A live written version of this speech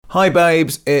Hi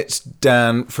babes, it's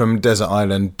Dan from Desert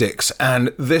Island Dicks, and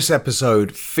this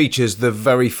episode features the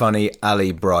very funny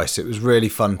Brice. It was really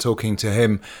fun talking to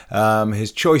him.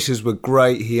 His choices were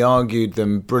great, he argued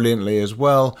them brilliantly as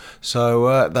well,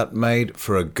 so that made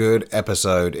for a good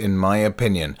episode in my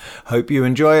opinion. Hope you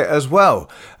enjoy it as well.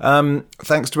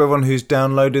 Thanks to everyone who's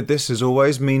downloaded this, as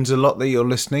always, means a lot that you're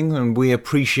listening and we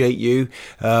appreciate you.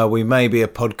 We may be a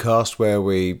podcast where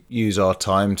we use our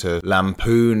time to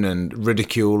lampoon and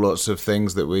ridicule lots of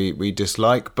things that we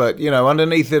dislike, but you know,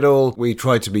 underneath it all we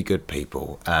try to be good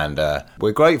people, and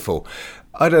we're grateful.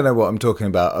 I don't know what I'm talking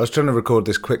about. I was trying to record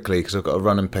this quickly because I've got to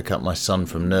run and pick up my son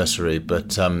from nursery,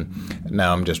 but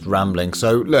now I'm just rambling.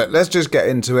 So look, let's just get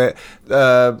into it.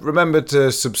 Remember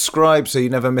to subscribe so you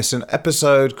never miss an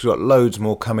episode, because we've got loads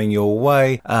more coming your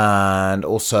way. And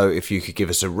also, if you could give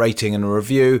us a rating and a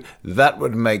review, that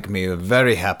would make me a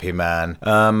very happy man.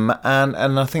 And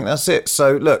I think that's it.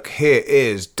 So look, here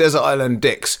is Desert Island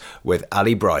Dicks with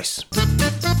Brice.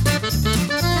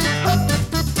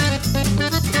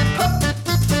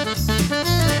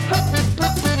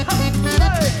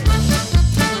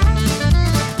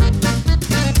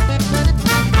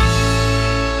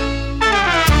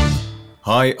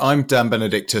 Hi, I'm Dan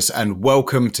Benedictus and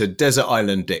welcome to Desert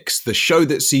Island Dicks, the show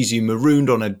that sees you marooned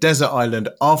on a desert island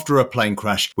after a plane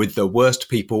crash with the worst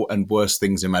people and worst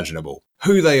things imaginable.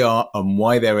 Who they are and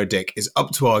why they're a dick is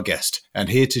up to our guest, and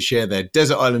here to share their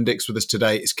Desert Island Dicks with us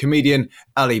today is comedian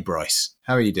Brice.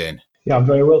 How are you doing? Yeah, I'm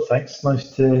very well, thanks.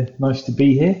 Nice to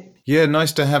be here. Yeah,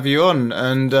 nice to have you on.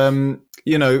 And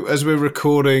you know, as we're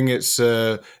recording, it's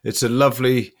a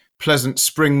lovely, pleasant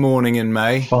spring morning in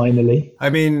May. Finally. I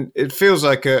mean, it feels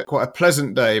like quite a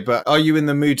pleasant day, but are you in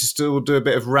the mood to still do a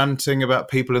bit of ranting about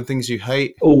people and things you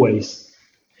hate? Always.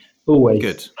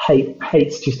 Good.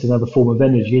 Hate's just another form of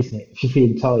energy, isn't it? If you're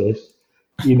feeling tired,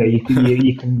 you know, you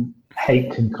can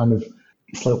hate can kind of,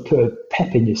 it's like put a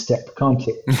pep in your step, can't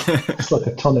it? It's like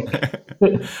a tonic.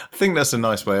 I think that's a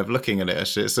nice way of looking at it,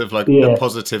 actually. It's sort of like a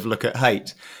positive look at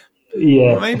hate.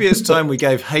 Yeah. Maybe it's time we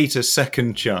gave hate a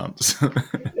second chance.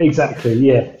 Exactly,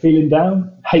 yeah. Feeling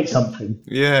down? Hate something.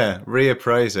 Yeah,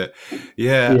 reappraise it.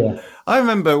 Yeah. I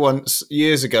remember once,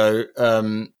 years ago,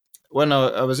 when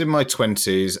I was in my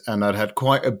 20s and I'd had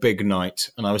quite a big night,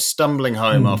 and I was stumbling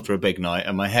home after a big night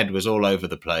and my head was all over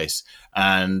the place,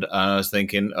 and I was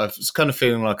thinking, I was kind of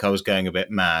feeling like I was going a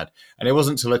bit mad, and it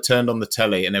wasn't until I turned on the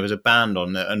telly and there was a band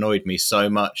on that annoyed me so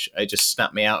much, it just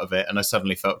snapped me out of it and I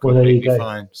suddenly felt completely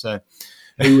fine. So,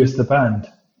 who was the band?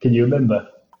 Can you remember?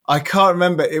 I can't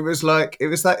remember. It was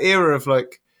that era of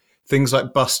like things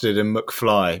like Busted and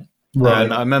McFly. Right.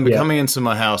 And I remember coming into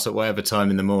my house at whatever time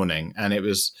in the morning, and it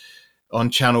was on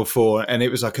Channel 4, and it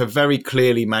was like a very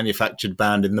clearly manufactured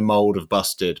band in the mould of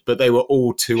Busted, but they were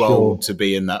all too old to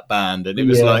be in that band. And it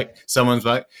was like someone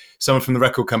from the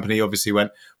record company obviously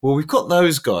went, well, we've got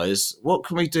those guys, what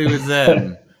can we do with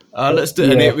them? Let's do.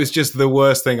 And it was just the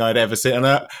worst thing I'd ever seen.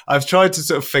 And I've tried to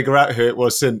sort of figure out who it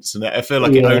was since, and I feel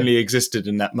like it only existed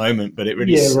in that moment, but it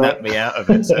really snapped me out of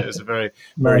it. So it was a very,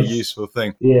 very useful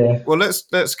thing. Yeah. Well,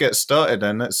 let's get started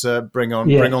then. Let's bring on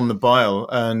the bile.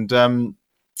 And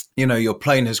you know, your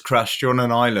plane has crashed. You're on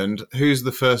an island. Who's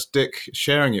the first dick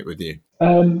sharing it with you?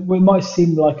 Well, it might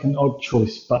seem like an odd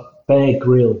choice, but Bear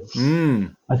Grylls.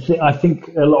 I think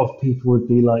a lot of people would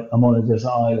be like, I'm on a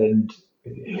desert island.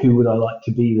 Who would I like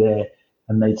to be there?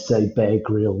 And they'd say Bear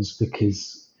Grylls,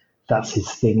 because that's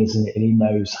his thing, isn't it? And he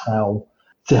knows how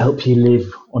to help you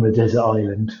live on a desert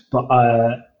island. But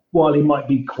while he might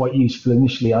be quite useful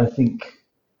initially, I think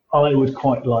I would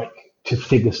quite like to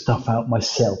figure stuff out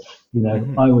myself. You know,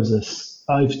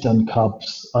 I've done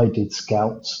Cubs, I did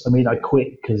Scouts. I mean, I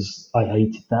quit because I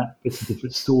hated that. It's a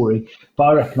different story. But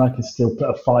I reckon I can still put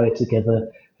a fire together,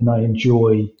 and I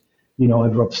enjoy, you know,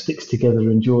 I'd rub sticks together,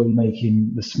 enjoy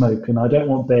making the smoke. And I don't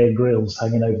want Bear Grylls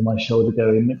hanging over my shoulder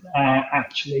going,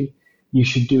 actually, you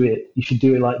should do it. You should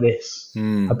do it like this.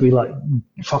 I'd be like,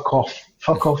 fuck off,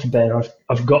 Bear.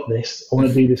 I've got this. I want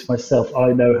to do this myself.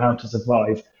 I know how to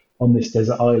survive on this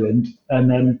desert island.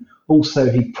 And then also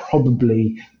he'd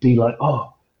probably be like,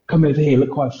 oh, come over here,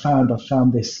 look what I found. I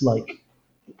found this, like,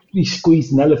 he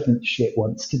squeezed an elephant shit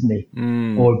once, didn't he?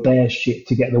 Or a bear shit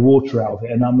to get the water out of it.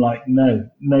 And I'm like, no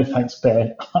thanks,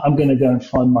 Bear. I'm going to go and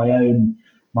find my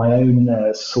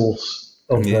own source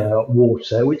of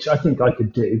water, which I think I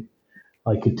could do.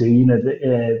 You know,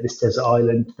 this desert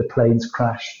island, the plane's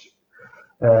crashed.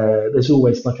 There's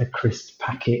always like a crisp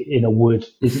packet in a wood,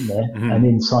 isn't there? And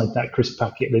inside that crisp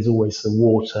packet, there's always some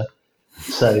water.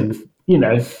 So, you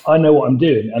know, I know what I'm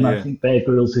doing. And I think Bear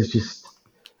Grylls is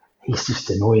he's just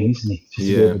annoying, isn't he? Just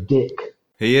a bit of a dick.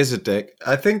 He is a dick.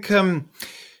 I think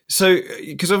So,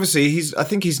 because obviously I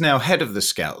think he's now head of the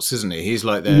Scouts, isn't he? He's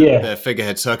like Yeah. their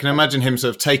figurehead. So I can imagine him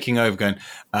sort of taking over, going,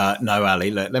 "No,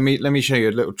 Ali, let me show you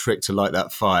a little trick to light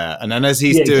that fire." And then as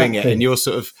he's doing it, and you're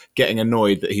sort of getting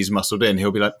annoyed that he's muscled in,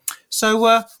 he'll be like, "So,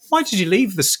 why did you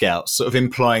leave the Scouts?" Sort of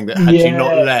implying that had you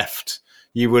not left,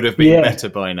 you would have been better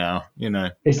by now. You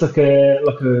know, it's like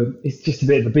it's just a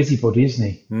bit of a busybody, isn't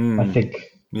he? I think.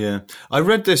 Yeah. I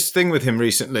read this thing with him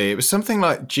recently. It was something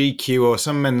like GQ or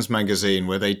some men's magazine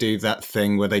where they do that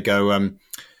thing where they go,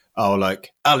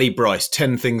 like, Ali Brice,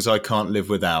 10 things I can't live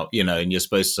without, you know, and you're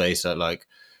supposed to say so like,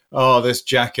 oh, this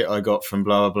jacket I got from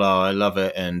blah, blah, blah, I love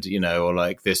it. And, you know, or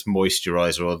like this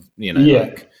moisturizer or, you know,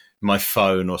 like my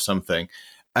phone or something.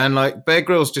 And like Bear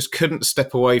Grylls just couldn't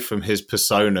step away from his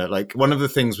persona. Like one of the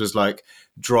things was like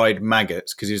dried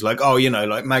maggots because he's like, oh, you know,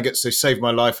 like maggots, they saved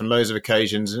my life on loads of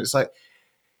occasions. And it's like,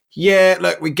 yeah,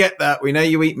 look, we get that. We know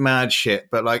you eat mad shit,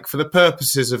 but like for the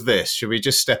purposes of this, should we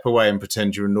just step away and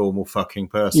pretend you're a normal fucking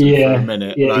person for a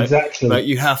minute? Yeah, like, exactly. Like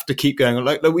you have to keep going.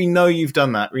 Like we know you've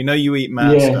done that. We know you eat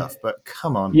mad stuff, but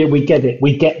come on. Yeah, we get it.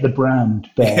 We get the brand,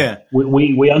 Bear. Yeah.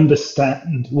 We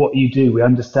understand what you do. We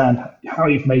understand how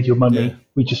you've made your money. Yeah.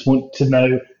 We just want to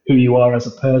know who you are as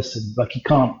a person. Like he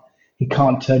can't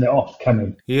turn it off,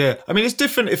 can he? Yeah. I mean, it's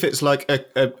different if it's like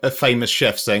a famous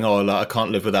chef saying, oh, like, I can't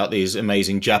live without these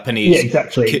amazing Japanese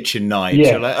kitchen knives.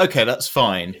 Yeah. You're like, okay, that's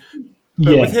fine.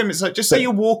 But with him, it's like, just say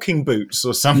your walking boots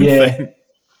or something. Yeah.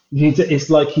 It's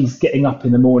like he's getting up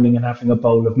in the morning and having a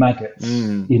bowl of maggots.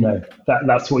 You know,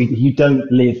 that's what you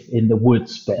don't live in the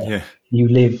woods, Bear. Yeah. You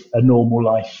live a normal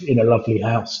life in a lovely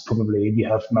house, probably, and you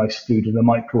have nice food in the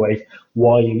microwave.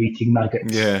 Why are you eating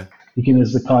maggots? Yeah.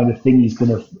 Because it's the kind of thing he's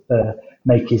going to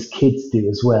make his kids do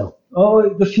as well. Oh,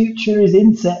 the future is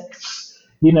insects.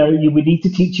 You know, we need to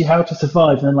teach you how to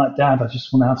survive. And they're like, Dad, I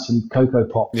just want to have some Cocoa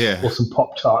Pops or some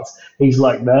Pop-Tarts. He's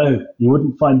like, no, you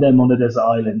wouldn't find them on a desert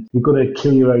island. You've got to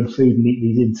kill your own food and eat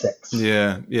these insects.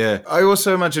 Yeah, yeah. I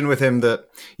also imagine with him that,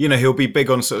 you know, he'll be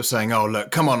big on sort of saying, oh, look,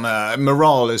 come on,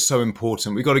 morale is so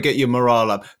important. We've got to get your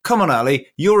morale up. Come on, Ali,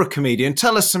 you're a comedian.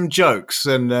 Tell us some jokes.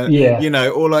 And, you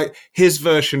know, or like his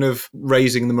version of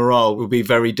raising the morale will be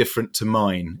very different to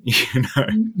mine, you know?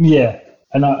 Yeah.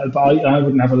 And I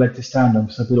wouldn't have a leg to stand on,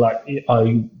 so I'd be like,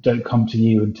 I don't come to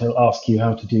you and ask you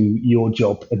how to do your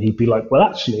job. And he'd be like, well,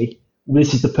 actually,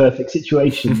 this is the perfect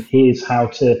situation. Here's how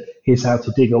to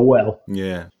dig a well.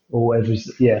 Yeah. Or whatever.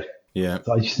 Yeah. Yeah.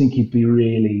 So I just think he'd be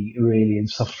really, really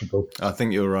insufferable. I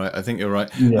think you're right.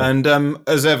 Yeah. And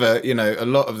as ever, you know, a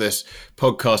lot of this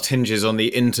podcast hinges on the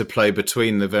interplay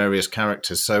between the various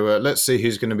characters. So let's see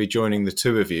who's going to be joining the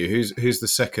two of you. Who's the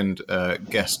second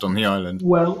guest on the island?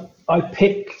 Well, I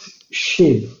picked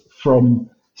Shiv from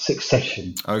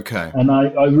Succession. Okay. And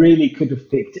I really could have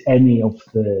picked any of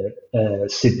the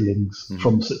siblings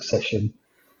from Succession,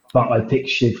 but I picked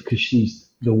Shiv because she's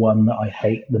the one that I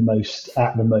hate the most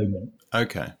at the moment.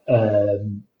 Okay.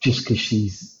 Just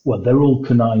because they're all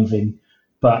conniving,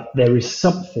 but there is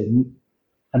something,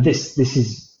 and this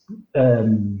is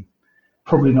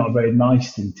probably not a very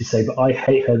nice thing to say, but I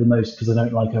hate her the most because I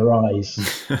don't like her eyes.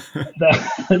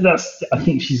 I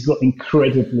think she's got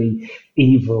incredibly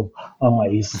evil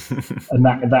eyes, and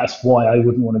that's why I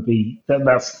wouldn't want to be.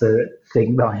 That's the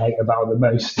thing that I hate about her the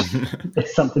most.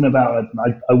 There's something about her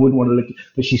I wouldn't want to look.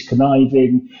 But she's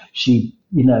conniving. She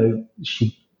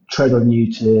tread on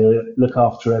you to look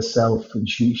after herself, and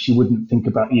she wouldn't think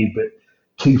about you. But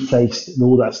two-faced and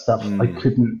all that stuff,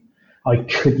 I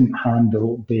couldn't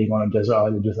handle being on a desert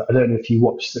island with that. I don't know if you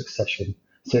watch Succession,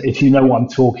 so if you know what I'm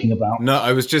talking about. No,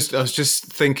 I was just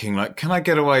thinking, like, can I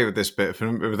get away with this bit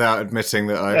without admitting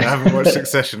that I haven't watched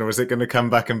Succession, or is it going to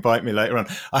come back and bite me later on?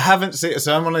 I haven't seen it,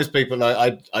 so I'm one of those people,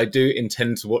 like, I do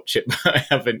intend to watch it, but I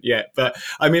haven't yet. But,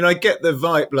 I mean, I get the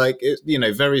vibe, like, you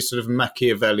know, very sort of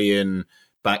Machiavellian,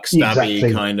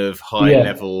 backstabby kind of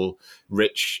high-level,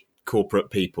 rich corporate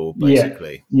people,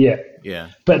 basically. Yeah.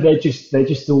 But they're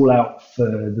just all out for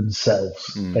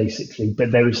themselves, basically.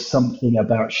 But there is something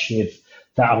about Shiv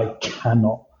that I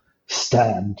cannot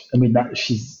stand. I mean,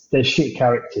 they're shit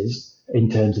characters in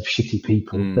terms of shitty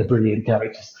people. They're brilliant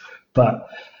characters, but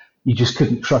you just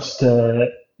couldn't trust her.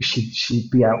 She'd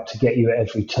be out to get you at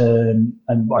every turn.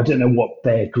 And I don't know what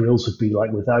Bear Grylls would be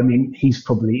like with her. I mean, he's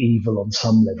probably evil on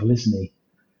some level, isn't he?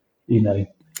 You know.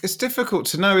 It's difficult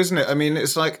to know, isn't it? I mean,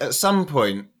 it's like at some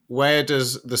point, where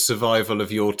does the survival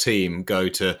of your team go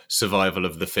to survival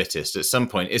of the fittest? At some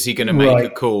point, is he going to make a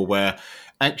call where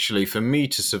actually for me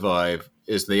to survive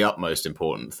is the utmost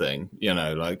important thing? You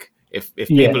know, like if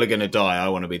people are going to die, I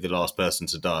want to be the last person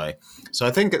to die. So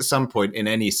I think at some point in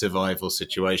any survival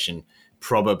situation,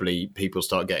 probably people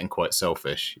start getting quite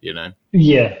selfish, you know?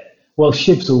 Yeah. Well,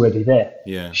 Shiv's already there.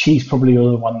 Yeah. She's probably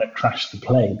the one that crashed the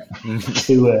plane.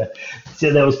 So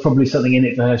there was probably something in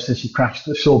it for her, so she crashed.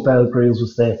 Saw Bear Grylls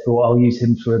was there, thought I'll use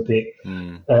him for a bit.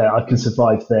 I can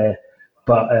survive there,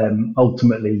 but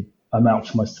ultimately I'm out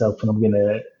for myself and I'm going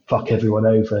to fuck everyone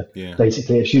over. Yeah.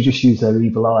 Basically, she'll just use her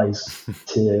evil eyes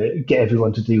to get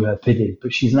everyone to do her bidding.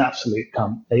 But she's an absolute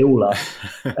cunt. They all are.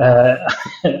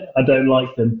 I don't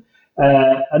like them.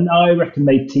 And I reckon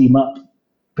they team up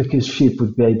because Shiv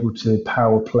would be able to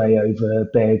power play over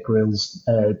Bear Grylls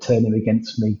turning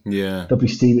against me. Yeah. They'll be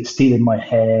stealing my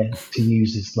hair to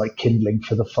use as like kindling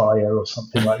for the fire or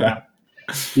something like that.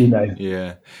 You know.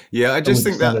 Yeah. I just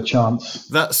think that a chance.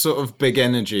 That sort of big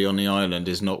energy on the island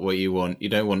is not what you want. You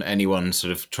don't want anyone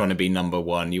sort of trying to be number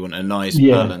one. You want a nice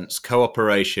balance,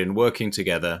 cooperation, working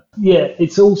together. Yeah,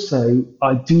 it's also,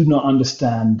 I do not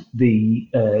understand the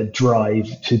drive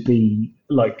to be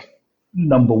like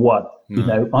number one. You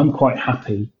know, I'm quite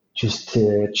happy just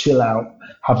to chill out,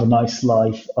 have a nice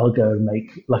life. I'll go and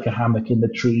make like a hammock in the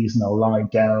trees and I'll lie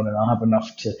down and I'll have enough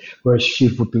to, whereas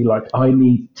Shiv would be like, I've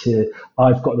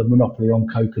got the monopoly on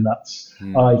coconuts.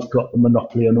 I've got the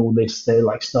monopoly on all this. They're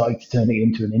like starting to turn it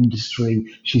into an industry.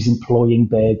 She's employing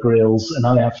Bear Grylls and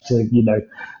I have to, you know,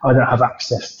 I don't have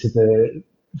access to the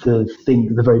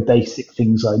very basic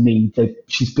things I need.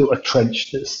 She's built a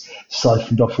trench that's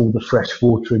siphoned off all the fresh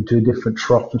water into a different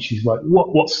trough, and she's like,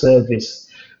 "What service?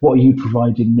 What are you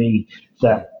providing me?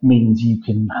 That means you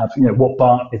can have, you know, what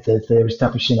barter? They're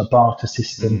establishing a barter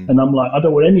system." And I'm like, I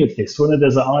don't want any of this. We're on a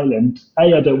desert island.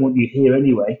 I don't want you here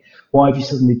anyway. Why have you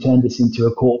suddenly turned this into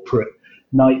a corporate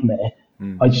nightmare?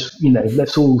 I just, you know,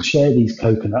 let's all share these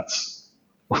coconuts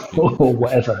or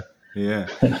whatever. Yeah.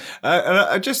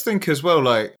 I just think as well,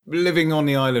 like living on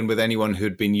the island with anyone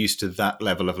who'd been used to that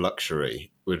level of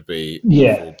luxury would be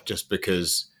awful, just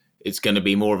because it's going to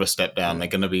be more of a step down. They're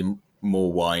going to be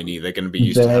more whiny. They're going to be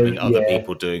used to having other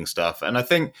people doing stuff. And I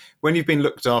think when you've been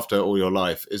looked after all your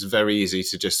life, it's very easy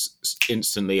to just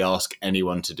instantly ask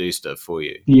anyone to do stuff for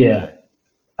you. Yeah.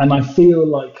 And I feel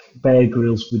like Bear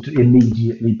Grylls would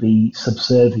immediately be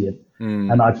subservient.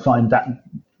 And I'd find that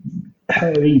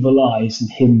her evil eyes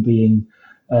and him being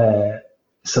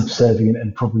subservient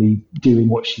and probably doing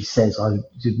what she says,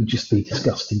 it would just be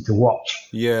disgusting to watch.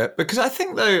 Yeah, because I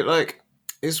think though, like,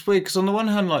 it's weird because on the one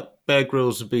hand, like Bear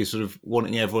Grylls would be sort of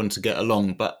wanting everyone to get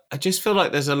along, but I just feel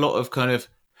like there's a lot of kind of,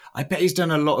 I bet he's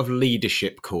done a lot of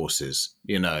leadership courses,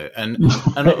 you know, and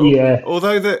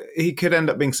although that he could end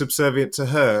up being subservient to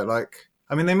her, like,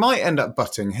 I mean, they might end up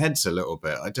butting heads a little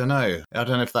bit. I don't know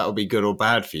if that would be good or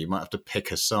bad for you. You might have to pick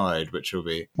a side, which will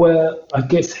be... Well, I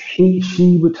guess she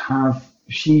would have...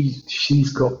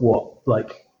 She's got what?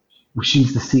 Like, well,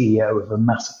 she's the CEO of a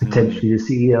massive... Potentially the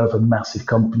CEO of a massive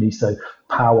company, so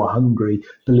power hungry,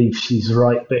 believes she's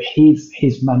right. But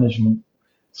his management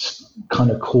kind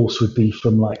of course would be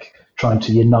from, like, trying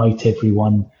to unite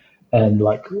everyone and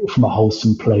like from a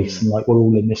wholesome place and like we're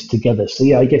all in this together. So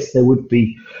yeah, I guess there would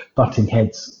be butting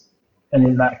heads. And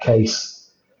in that case,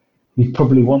 you'd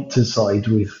probably want to side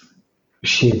with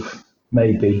Shiv,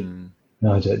 maybe.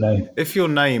 No, I don't know. If your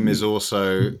name is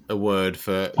also a word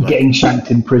for... like, getting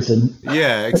shanked in prison.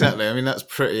 Yeah, exactly. I mean, that's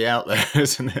pretty out there,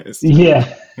 isn't it?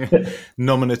 Yeah.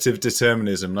 Nominative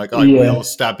determinism. Like, I will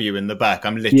stab you in the back.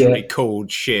 I'm literally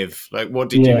called Shiv. Like, what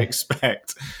did you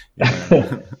expect?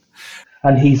 Yeah.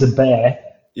 And he's a bear.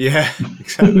 Yeah,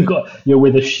 exactly. You're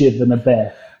with a Shiv and a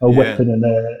bear, a weapon and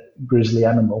a grizzly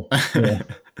animal. Yeah.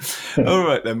 All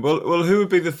right then. Well, who would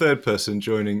be the third person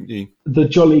joining you? The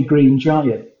Jolly Green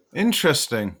Giant.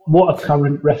 Interesting. What a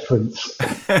current reference.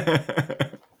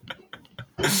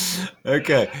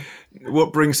 Okay.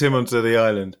 What brings him onto the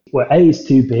island? Well, A is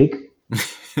too big,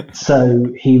 so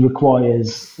he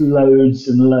requires loads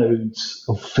and loads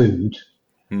of food.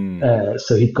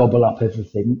 So he'd gobble up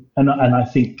everything. And I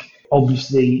think,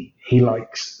 obviously, he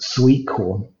likes sweet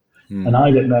corn. And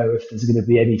I don't know if there's going to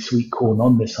be any sweet corn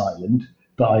on this island,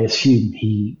 but I assume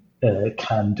he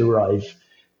can derive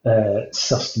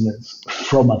sustenance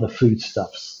from other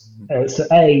foodstuffs. So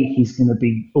A, he's going to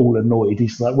be all annoyed.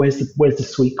 He's like, where's the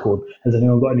sweet corn? Has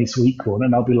anyone got any sweet corn?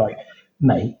 And I'll be like,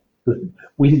 mate, look,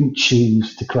 we didn't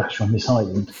choose to crash on this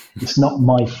island. It's not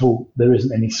my fault there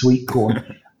isn't any sweet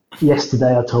corn.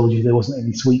 Yesterday I told you there wasn't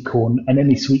any sweet corn, and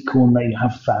any sweet corn that you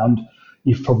have found,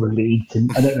 you've probably eaten.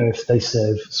 I don't know if they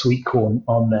serve sweet corn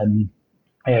on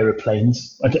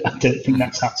aeroplanes. I don't think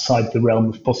that's outside the realm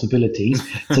of possibilities.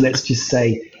 So let's just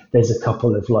say there's a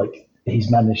couple of, like,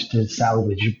 he's managed to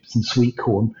salvage some sweet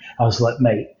corn. I was like,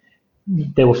 mate,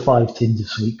 there were 5 tins of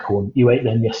sweet corn. You ate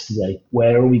them yesterday.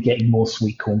 Where are we getting more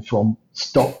sweet corn from?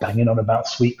 stop banging on about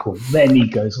sweet corn. Then he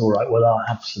goes, all right, well, I'll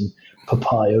have some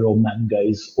papaya or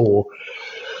mangoes, or,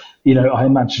 I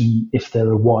imagine if there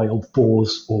are wild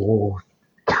boars or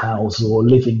cows or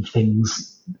living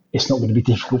things, it's not going to be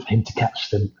difficult for him to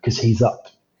catch them because he's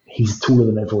taller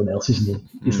than everyone else, isn't he?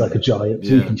 He's like a giant,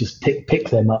 so he can just pick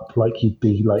them up like you'd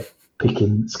be like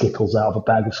picking Skittles out of a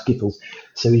bag of Skittles.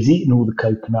 So he's eaten all the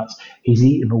coconuts, he's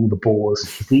eaten all the boars,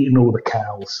 he's eaten all the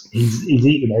cows, he's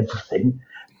eaten everything.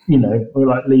 We'll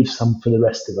like leave some for the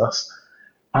rest of us.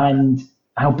 And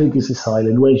how big is this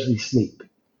island? Where does he sleep?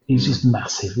 He's just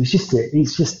massive. And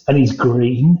he's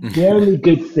green. The only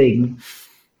good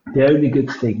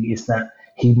thing is that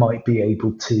he might be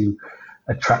able to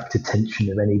attract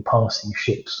attention of any passing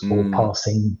ships or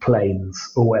passing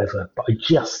planes or whatever. But I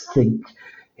just think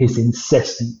his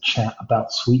incessant chat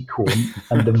about sweet corn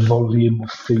and the volume of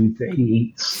food that he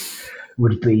eats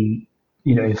would be,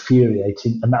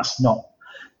 infuriating. And that's not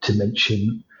to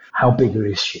mention how big are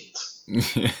his shits.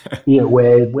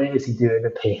 Where is he doing a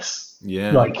piss?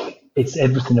 Yeah. Like, it's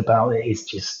everything about it is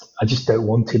just, I just don't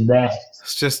want him there.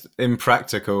 It's just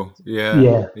impractical.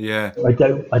 Yeah. I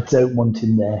don't want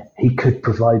him there. He could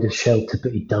provide a shelter,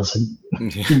 but he doesn't.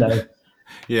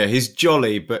 Yeah, he's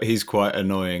jolly, but he's quite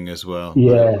annoying as well.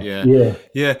 Yeah.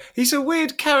 He's a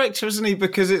weird character, isn't he?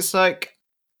 Because it's like,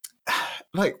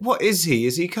 what is he?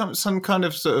 Is he some kind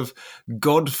of sort of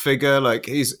god figure? Like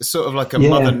he's sort of like a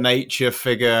Mother Nature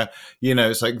figure.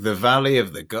 It's like the Valley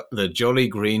of the Jolly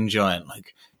Green Giant,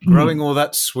 like growing all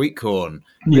that sweet corn.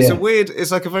 Yeah.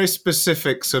 It's like a very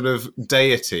specific sort of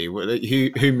deity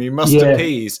whom you must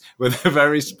appease with a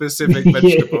very specific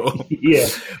vegetable.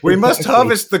 We must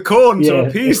harvest the corn to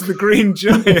appease the green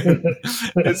giant.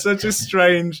 It's such a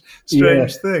strange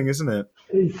thing, isn't it?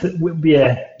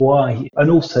 Why?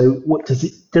 And also, what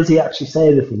does he actually say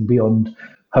anything beyond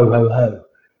ho ho ho,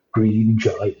 green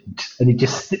giant? And he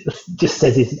just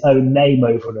says his own name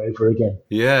over and over again.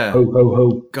 Yeah. Ho ho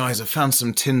ho. Guys, I found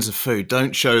some tins of food.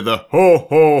 Don't show the ho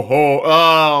ho ho.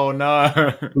 Oh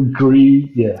no.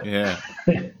 Green. Yeah. Yeah.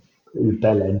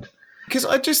 Bell end. Because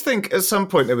I just think at some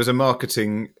point there was a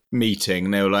marketing meeting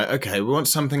and they were like, okay, we want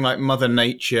something like Mother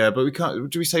Nature, but we can't,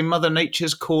 do we say Mother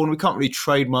Nature's corn? We can't really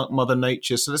trademark Mother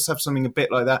Nature, so let's have something a bit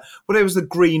like that. Well, there was the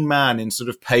green man in sort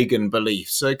of pagan belief,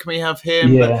 so can we have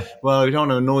him? Yeah. But, well, we don't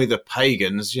want to annoy the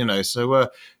pagans, so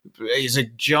he's a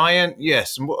giant,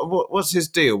 yes. And what's his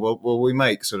deal? Well, we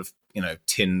make sort of,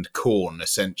 tinned corn,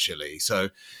 essentially. So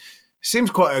it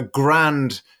seems quite a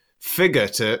grand figure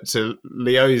to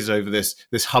liaise over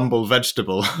this humble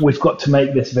vegetable. We've got to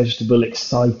make this vegetable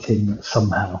exciting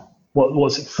somehow.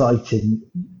 What's exciting?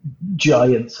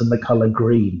 Giants and the colour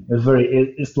green.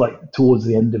 It's like towards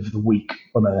the end of the week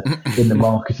in the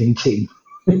marketing team.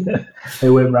 They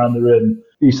went round the room.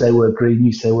 You say word green,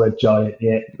 you say word giant.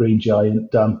 Yeah, green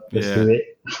giant, done. Let's do it.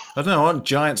 I don't know, aren't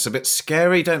giants a bit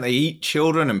scary? Don't they eat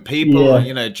children and people?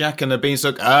 Yeah. Jack and the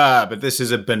Beanstalk, but this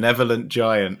is a benevolent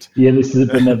giant. Yeah, this is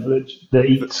a benevolent that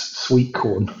eats sweet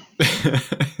corn.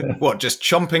 What, just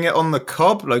chomping it on the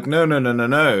cob? Like, no.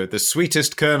 The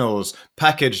sweetest kernels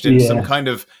packaged in some kind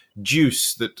of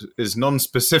juice that is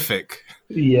non-specific.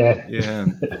 Yeah. Yeah.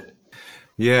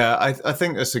 Yeah, I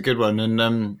think that's a good one.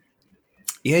 And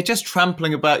just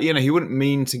trampling about, he wouldn't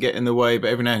mean to get in the way, but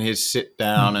every now and then he'd sit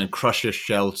down and crush a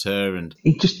shelter. And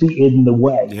he'd just be in the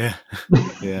way. Yeah.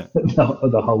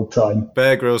 the whole time.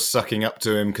 Bear Grylls sucking up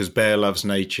to him because Bear loves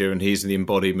nature and he's the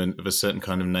embodiment of a certain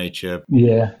kind of nature.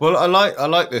 Yeah. Well, I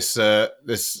like this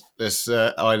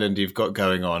island you've got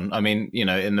going on. I mean,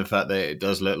 in the fact that it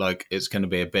does look like it's going to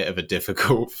be a bit of a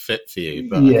difficult fit for you,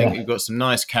 but I think you've got some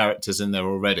nice characters in there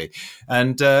already.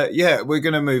 And we're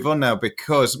going to move on now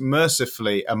because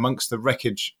mercifully amongst the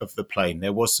wreckage of the plane,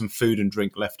 there was some food and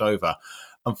drink left over.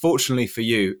 Unfortunately for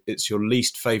you, it's your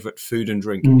least favourite food and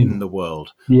drink in the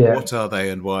world. Yeah. What are they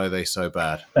and why are they so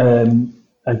bad?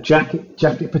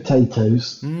 Jacket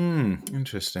potatoes.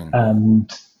 Interesting.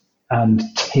 And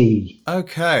tea.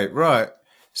 Okay, right.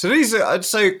 So these are, I'd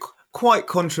say, quite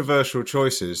controversial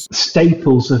choices.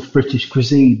 Staples of British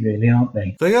cuisine, really, aren't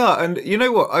they? They are. And you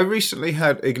know what? I recently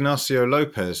had Ignacio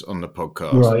Lopez on the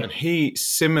podcast, right. And he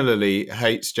similarly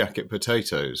hates jacket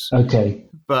potatoes. Okay.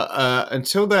 But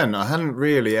until then, I hadn't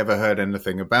really ever heard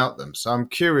anything about them. So I'm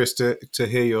curious to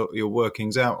hear your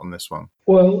workings out on this one.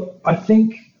 Well, I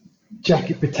think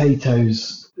jacket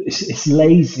potatoes, it's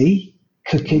lazy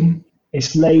cooking.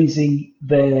 It's lazy.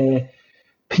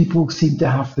 People seem to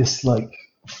have this like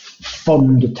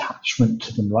fond attachment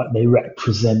to them, like they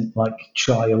represent like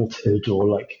childhood or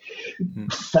like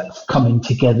coming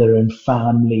together and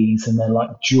families, and they're like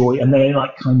joy, and they're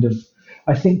like kind of.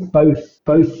 I think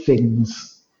both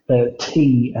things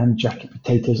tea and jacket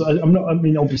potatoes. I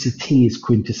mean, obviously, tea is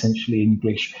quintessentially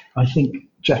English. I think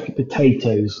jacket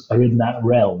potatoes are in that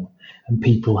realm, and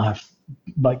people have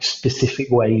like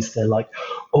specific ways. They're like,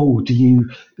 oh, do you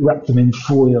wrap them in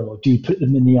foil, or do you put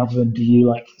them in the oven? Do you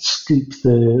like scoop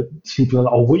the? People are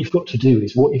like, oh, what you've got to do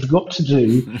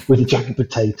with a jacket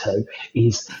potato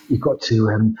is you've got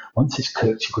to once it's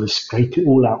cooked, you've got to scrape it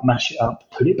all out, mash it up,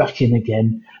 put it back in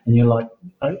again, and you're like,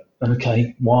 oh,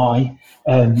 okay, why?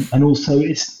 And also,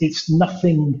 it's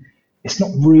nothing. It's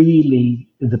not really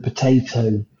the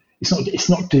potato. It's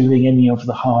not doing any of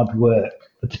the hard work.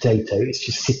 The potato, it's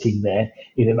just sitting there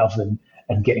in an oven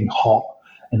and getting hot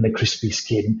and the crispy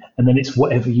skin, and then it's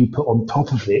whatever you put on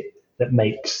top of it that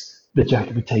makes the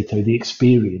jacket potato the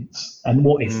experience. And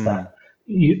what is that?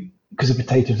 Because a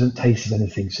potato doesn't taste of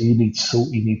anything, so you need salt,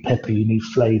 you need pepper, you need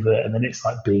flavour, and then it's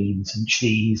like beans and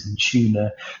cheese and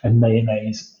tuna and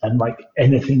mayonnaise and like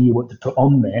anything you want to put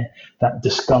on there that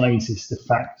disguises the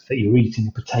fact that you're eating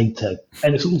a potato.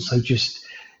 And it's also just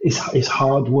it's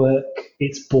hard work.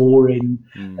 It's boring.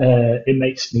 It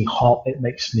makes me hot. It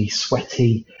makes me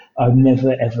sweaty. I'm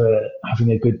never ever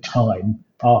having a good time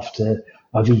after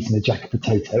I've eaten a jacket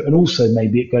potato. And also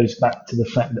maybe it goes back to the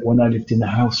fact that when I lived in a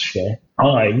house share,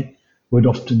 I would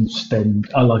often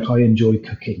I enjoy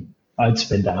cooking. I'd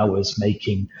spend hours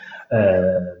making,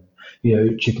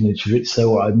 chicken and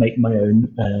chorizo, or I'd make my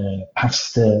own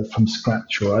pasta from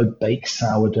scratch, or I'd bake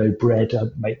sourdough bread.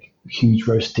 I'd make huge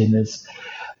roast dinners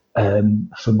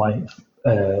for my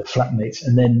flatmates,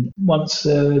 and then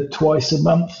twice a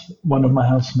month, one of my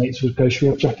housemates would go, "Should we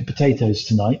have jacket potatoes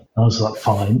tonight?" I was like,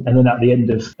 "Fine." And then at the end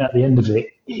of it,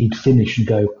 he'd finish and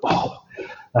go, "Oh,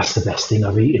 that's the best thing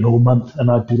I've eaten all month." And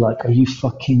I'd be like, "Are you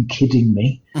fucking kidding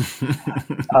me?"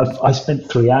 I spent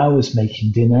 3 hours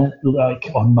making dinner like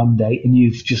on Monday, and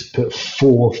you've just put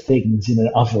 4 things in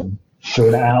an oven for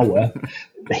an hour.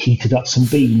 Heated up some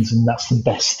beans, and that's the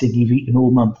best thing you've eaten all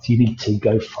month. You need to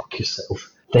go fuck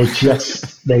yourself. They're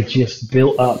just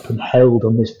built up and held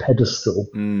on this pedestal,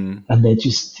 and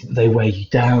they weigh you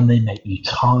down. They make you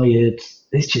tired.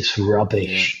 It's just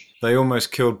rubbish. Yeah. They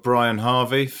almost killed Brian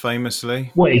Harvey,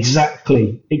 famously. Well,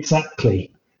 exactly.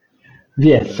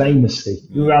 Yeah, famously,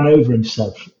 he ran over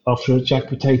himself after a jack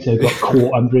potato got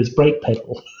caught under his brake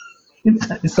pedal.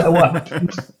 Is that what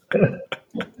happened?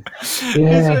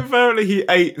 Yeah. Apparently he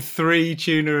ate 3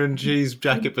 tuna and cheese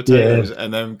jacket potatoes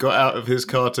and then got out of his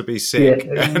car to be sick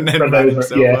and then ran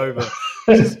himself over.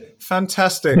 It's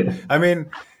fantastic. I mean,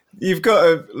 you've got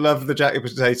to love the jacket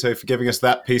potato for giving us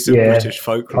that piece of British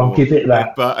folklore. I'll give it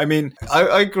that. But I mean,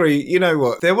 I agree. You know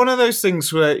what? They're one of those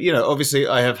things where, obviously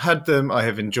I have had them, I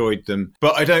have enjoyed them,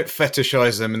 but I don't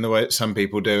fetishize them in the way that some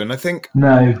people do. And I think,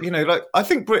 I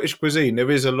think British cuisine, there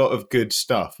is a lot of good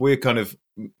stuff. We're kind of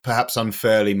perhaps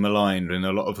unfairly maligned in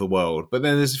a lot of the world, but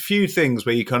then there's a few things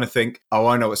where you kind of think, oh,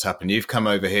 I know what's happened. You've come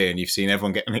over here and you've seen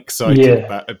everyone getting excited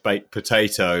about a baked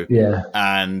potato,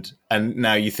 and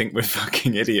now you think we're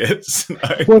fucking idiots.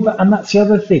 Well, and that's the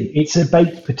other thing. It's a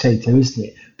baked potato, isn't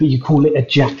it? But you call it a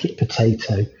jacket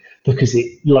potato because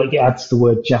it adds the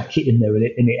word jacket in there, and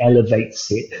it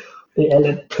elevates it.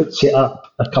 It puts it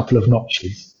up a couple of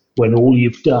notches. When all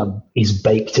you've done is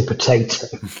baked a potato,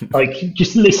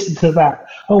 just listen to that.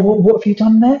 Oh, what have you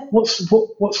done there? What's?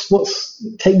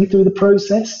 Take me through the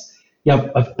process. Yeah,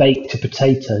 I've baked a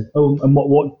potato. Oh, and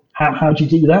what? How do you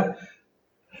do that?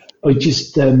 I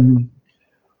just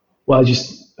I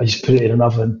just put it in an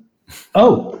oven.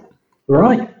 Oh,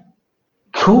 right,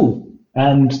 cool.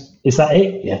 And is that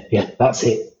it? Yeah, that's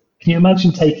it. Can you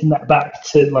imagine taking that back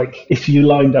to if you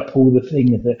lined up all the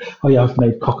things that, I've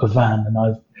made coq au vin and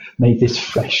I've made this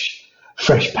fresh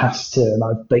pasta and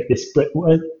I've baked this bread.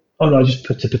 Oh no, I just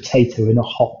put a potato in a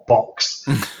hot box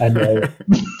and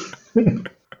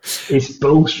it's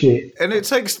bullshit. And it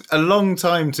takes a long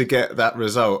time to get that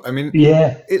result. I mean,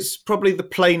 it's probably the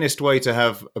plainest way to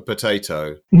have a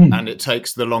potato and it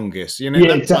takes the longest.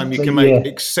 Time you can make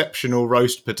exceptional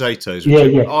roast potatoes, which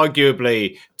are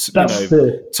arguably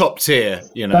top tier.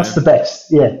 That's the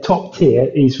best. Yeah, top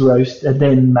tier is roast and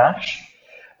then mash.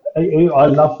 I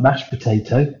love mashed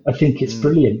potato. I think it's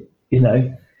brilliant.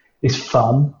 It's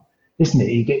fun, isn't it?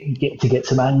 You get to get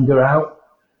some anger out.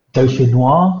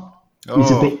 Dauphinoise.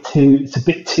 It's a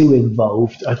bit too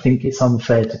involved. I think it's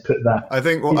unfair to put that. I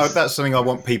think that's something I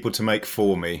want people to make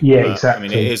for me. Yeah, exactly. I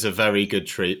mean, it is a very good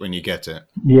treat when you get it.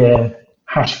 Yeah,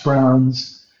 hash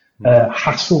browns,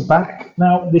 Hasselback.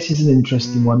 Now, this is an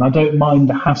interesting one. I don't mind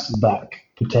the Hasselback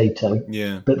potato,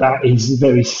 but that is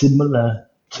very similar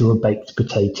to a baked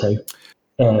potato.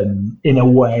 in a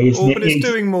way, isn't it? But it's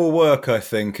doing more work, I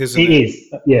think, isn't it? It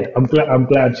is. Yeah, I'm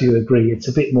glad you agree. It's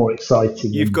a bit more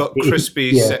exciting. You've got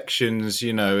crispy sections,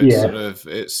 you know. It's sort of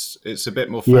it's a bit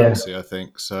more fancy, I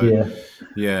think. So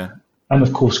yeah. And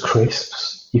of course,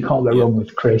 crisps. You can't go wrong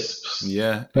with crisps.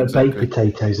 Yeah, but exactly. Baked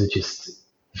potatoes are just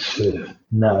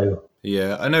no.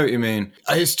 Yeah, I know what you mean.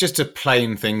 It's just a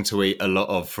plain thing to eat a lot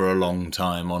of for a long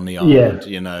time on the island,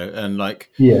 you know. And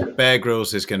like, Bear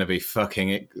Grylls is going to be fucking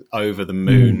it over the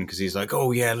moon because he's like,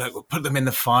 oh yeah, look, we'll put them in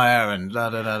the fire and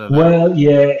la da da da. Well,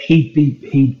 yeah, he'd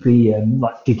be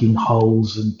like digging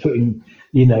holes and putting,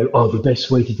 you know, the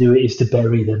best way to do it is to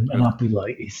bury them, and I'd be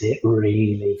like, is it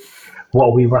really? What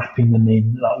are we wrapping them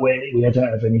in? Like, we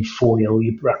don't have any foil.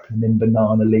 You're wrapping them in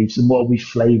banana leaves, and what are we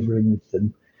flavouring with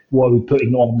them? What are we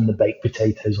putting on the baked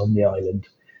potatoes on the island?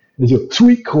 There's a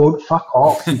sweet corn. Fuck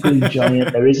off, you green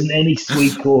giant. There isn't any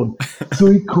sweet corn.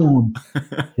 Sweet corn.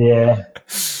 Yeah.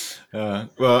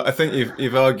 Well, I think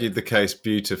you've argued the case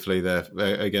beautifully there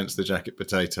against the jacket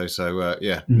potato. So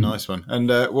nice one. And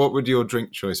what would your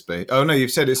drink choice be? Oh no,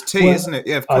 you've said it's tea, isn't it?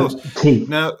 Yeah, of course. Tea.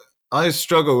 Now I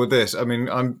struggle with this. I mean,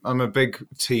 I'm a big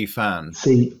tea fan.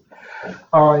 See,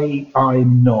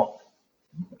 I'm not.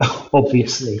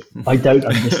 Obviously, I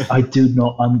do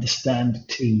not understand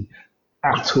tea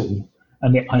at all,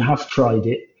 and I have tried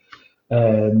it,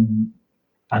 and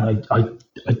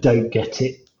I don't get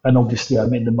it. And obviously,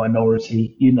 I'm in the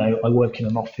minority. You know, I work in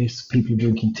an office. People are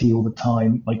drinking tea all the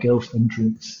time. My girlfriend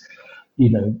drinks, you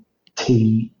know,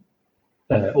 tea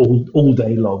all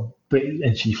day long,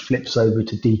 and she flips over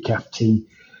to decaf tea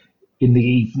in the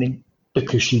evening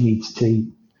because she needs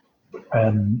tea.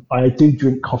 I do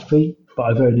drink coffee,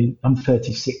 but I'm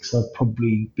 36. I've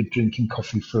probably been drinking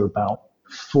coffee for about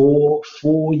four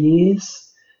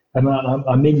years, and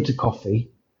I'm into coffee.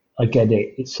 I get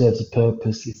it. It serves a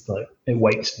purpose. It's like it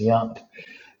wakes me up.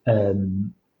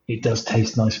 It does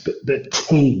taste nice, but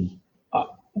tea.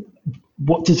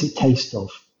 What does it taste of?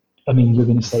 I mean, you're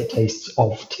going to say it tastes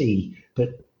of tea, but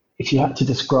if you had to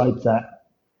describe that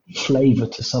flavour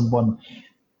to someone,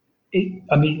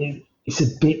 it's a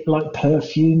bit like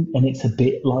perfume, and it's a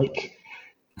bit like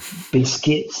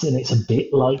biscuits, and it's a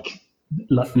bit like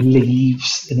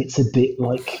leaves, and it's a bit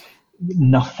like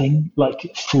nothing,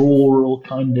 like floral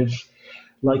kind of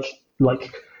like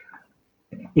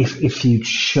if you'd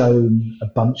shown a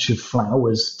bunch of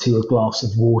flowers to a glass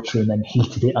of water and then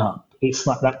heated it up. It's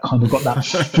like that kind of got that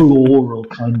floral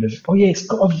kind of, it's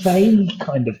got a vague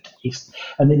kind of taste,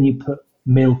 and then you put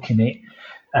milk in it,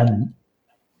 and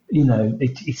you know,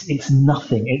 it's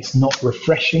nothing. It's not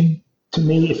refreshing to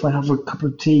me if I have a cup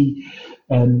of tea.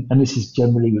 And this is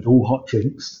generally with all hot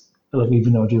drinks,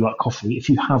 even though I do like coffee. If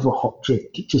you have a hot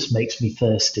drink, it just makes me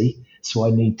thirsty. So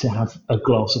I need to have a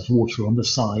glass of water on the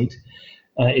side.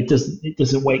 It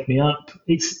doesn't wake me up.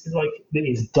 It's like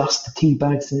it's dust. The tea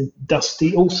bags are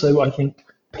dusty. Also, I think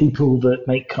people that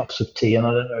make cups of tea, and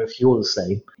I don't know if you're the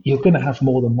same, you're going to have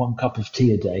more than one cup of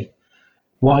tea a day.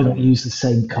 Why not use the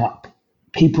same cup?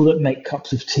 People that make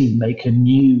cups of tea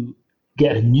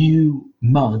get a new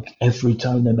mug every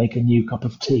time they make a new cup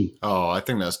of tea. Oh, I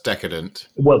think that's decadent.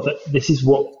 Well, this is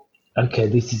what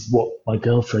my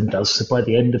girlfriend does. So by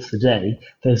the end of the day,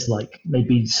 there's like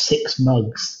maybe 6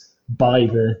 mugs by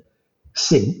the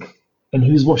sink, and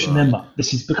who's washing them up?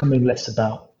 This is becoming less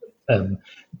about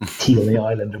tea on the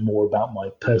island and more about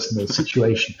my personal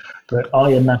situation. But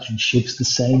I imagine Shiv's the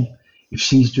same. If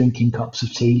she's drinking cups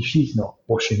of tea, she's not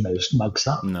washing those mugs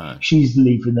up. No. She's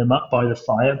leaving them up by the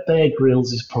fire. Bear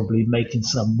Grylls is probably making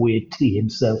some weird tea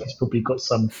himself. He's probably got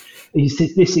some.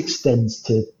 This extends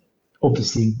to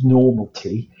obviously normal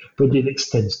tea, but it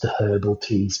extends to herbal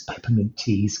teas, peppermint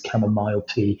teas, chamomile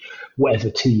tea, whatever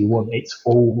tea you want. It's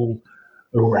all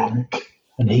rank.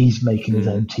 And he's making his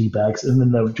own tea bags. And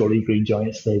then there are Jolly Green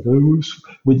Giants there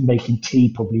with making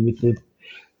tea, probably with the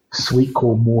sweet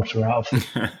corn water out of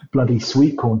bloody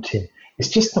sweet corn tin. It's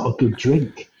just not a good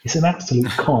drink. It's an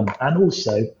absolute con. And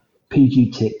also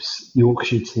PG Tips,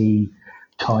 Yorkshire tea,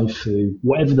 Thai food,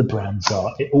 whatever the brands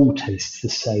are, it all tastes the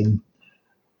same.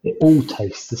 It all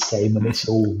tastes the same, and it's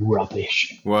all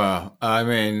rubbish. Wow. I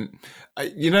mean,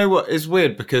 you know what is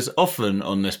weird, because often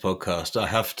on this podcast I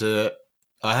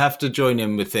have to join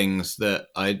in with things that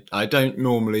I don't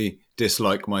normally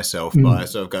dislike myself by.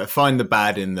 So I've got to find the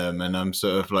bad in them, and I'm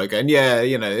sort of like, and yeah,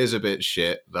 you know, it is a bit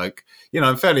shit. Like, you know,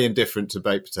 I'm fairly indifferent to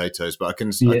baked potatoes, but I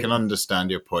can understand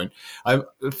your point.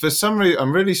 For some reason,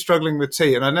 I'm really struggling with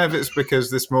tea, and I know if it's because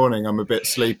this morning I'm a bit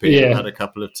sleepy. I've had a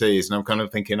couple of teas, and I'm kind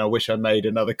of thinking, I wish I made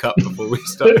another cup before we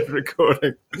started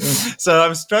recording. So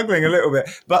I'm struggling a little bit,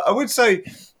 but I would say,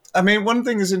 I mean, one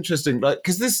thing is interesting, like,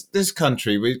 because this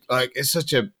country, it's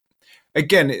such a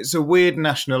again, it's a weird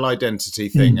national identity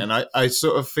thing. And I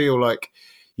sort of feel like,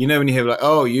 you know, when you hear like,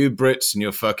 oh, you Brits and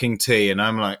your fucking tea. And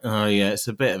I'm like, oh, yeah, it's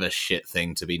a bit of a shit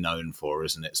thing to be known for,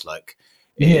 isn't it? It's like,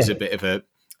 it is a bit of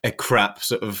a crap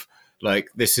sort of, like,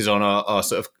 this is on our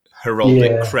sort of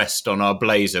heraldic crest on our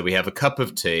blazer. We have a cup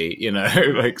of tea, you know,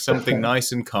 like something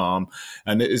nice and calm,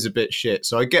 and it is a bit shit.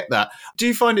 So I get that. Do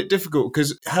you find it difficult?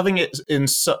 Because having it in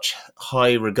such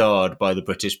high regard by the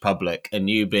British public and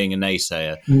you being a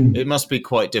naysayer, it must be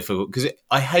quite difficult, because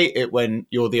I hate it when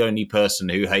you're the only person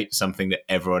who hates something that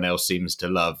everyone else seems to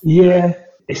love. Yeah,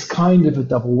 it's kind of a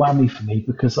double whammy for me,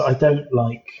 because I don't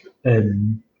like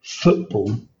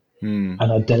football and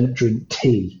I don't drink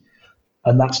tea.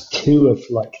 And that's two of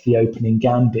like the opening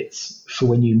gambits for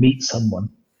when you meet someone.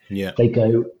 Yeah. They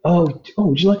go, oh,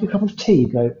 would you like a cup of tea? You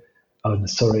go, oh, no,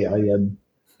 sorry, I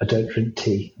don't drink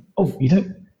tea. Oh, you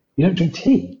don't drink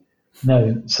tea?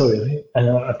 No, sorry.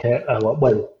 Okay.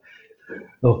 Well,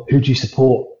 who do you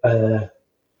support?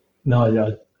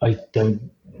 No, I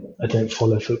don't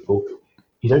follow football.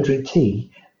 You don't drink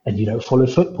tea and you don't follow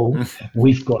football.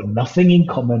 We've got nothing in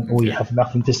common, or you have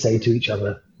nothing to say to each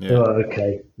other. Yeah. Oh,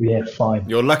 okay. Yeah, fine.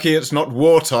 You're lucky it's not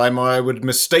wartime. I would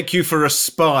mistake you for a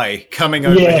spy coming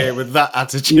over here with that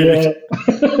attitude.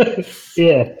 Yeah,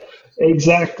 yeah,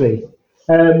 exactly.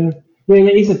 Yeah,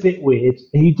 it is a bit weird.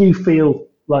 And you do feel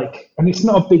like, and it's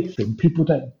not a big thing. People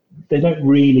don't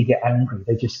really get angry.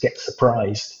 They just get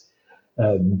surprised.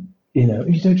 You know,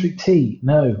 you don't drink tea?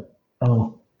 No.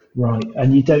 Oh, right.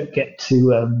 And you don't get to,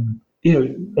 you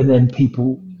know, and then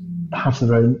people have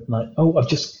their own, like, oh, I've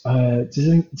just,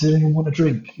 does anyone want a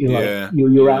drink? You're like,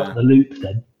 you're out the loop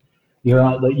then. You're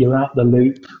out the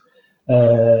loop,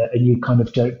 and you kind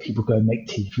of don't, people go and make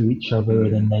tea for each other,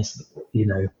 and then there's, you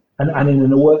know, and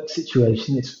in a work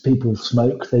situation, it's people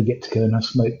smoke, they get to go and have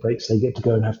smoke breaks, they get to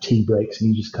go and have tea breaks,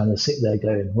 and you just kind of sit there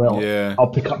going, well,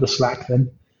 I'll pick up the slack then,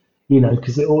 you know,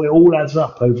 because it all adds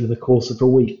up over the course of a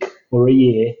week or a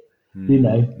year. You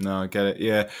know. No, I get it.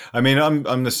 Yeah, I mean,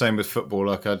 I'm the same with football.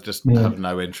 Like, I just have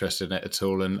no interest in it at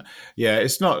all. And yeah,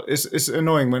 it's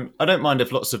annoying when, I don't mind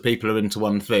if lots of people are into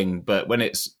one thing, but when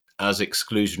it's as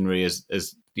exclusionary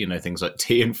as you know, things like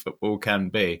tea and football can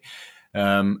be.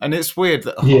 And it's weird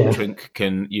that a hot drink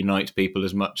can unite people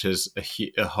as much as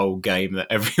a whole game that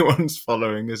everyone's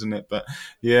following, isn't it? But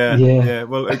yeah.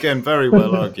 Well, again, very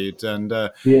well argued. And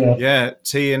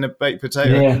tea and a baked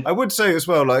potato. Yeah. I would say as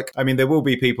well, like, I mean, there will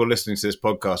be people listening to this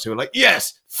podcast who are like,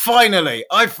 yes, finally,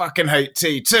 I fucking hate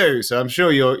tea too. So I'm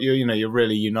sure you're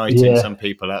really uniting some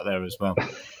people out there as well.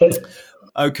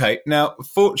 Okay, now,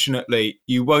 fortunately,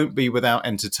 you won't be without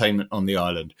entertainment on the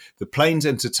island. The plane's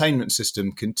entertainment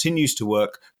system continues to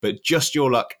work, but just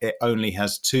your luck, it only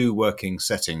has two working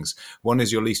settings. One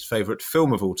is your least favourite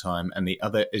film of all time, and the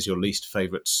other is your least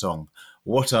favourite song.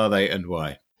 What are they and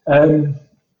why?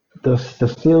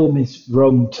 The film is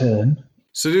Wrong Turn.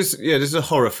 So this is a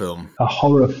horror film. A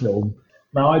horror film.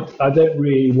 Now, I don't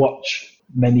really watch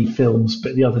many films,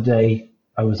 but the other day,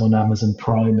 I was on Amazon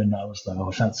Prime and I was like,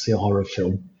 I fancy a horror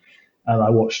film. And I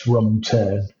watched Wrong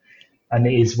Turn, and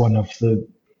it is one of the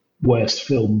worst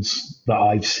films that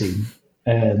I've seen.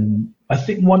 I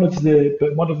think one of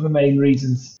the main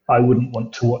reasons I wouldn't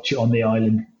want to watch it on the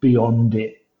island, beyond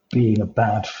it being a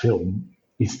bad film,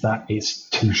 is that it's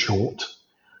too short.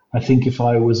 I think if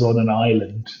I was on an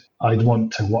island, I'd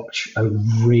want to watch a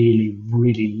really,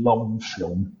 really long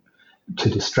film to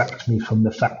distract me from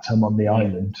the fact I'm on the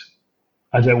island.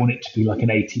 I don't want it to be like an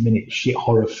 80-minute shit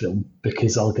horror film,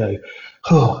 because I'll go,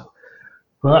 oh,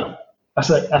 well,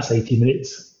 that's 80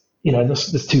 minutes. You know,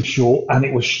 that's too short, and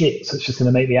it was shit, so it's just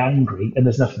going to make me angry, and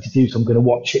there's nothing to do, so I'm going to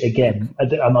watch it again.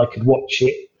 And I could watch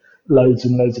it loads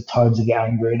and loads of times and get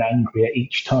angrier and angrier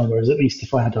each time, whereas at least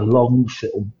if I had a long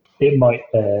film, it might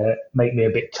make me a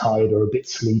bit tired or a bit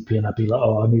sleepy, and I'd be like,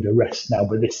 oh, I need a rest now,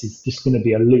 but this is just going to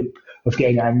be a loop of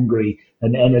getting angry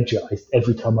and energized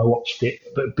every time I watched it.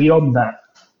 But beyond that,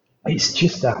 it's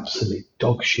just absolute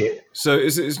dog shit. So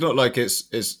it's not like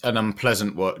it's an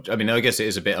unpleasant watch. I mean, I guess it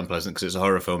is a bit unpleasant because it's a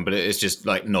horror film, but it's just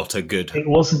like not a good. It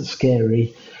wasn't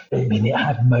scary. I mean, it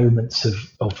had moments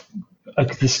of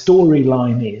like, the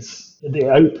storyline is, it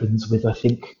opens with, I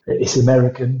think it's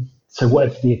American, so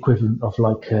whatever the equivalent of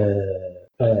like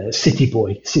city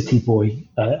boy,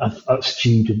 a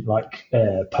student, like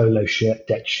polo shirt,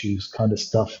 deck shoes kind of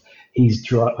stuff.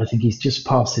 I think he's just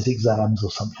passed his exams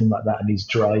or something like that, and he's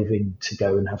driving to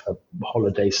go and have a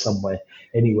holiday somewhere.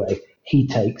 Anyway, he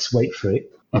takes, wait for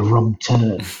it, a wrong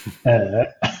turn,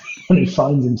 and he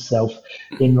finds himself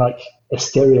in like a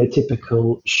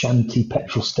stereotypical shanty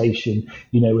petrol station,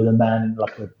 you know, with a man in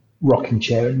like a rocking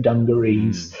chair and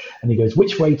dungarees, and he goes,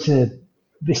 which way to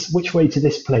this, which way to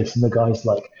this place? And the guy's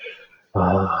like,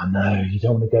 oh, no, you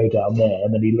don't want to go down there.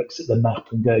 And then he looks at the map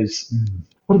and goes,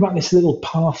 what about this little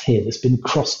path here that's been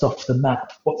crossed off the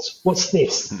map? What's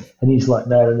this? And he's like,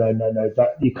 no,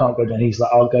 that you can't go down. He's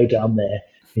like, I'll go down there.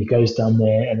 And he goes down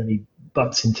there, and then he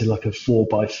bumps into like a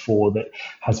 4x4 that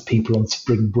has people on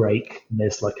spring break. And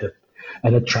there's like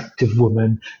an attractive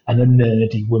woman and a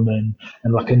nerdy woman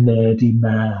and like a nerdy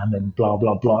man and blah,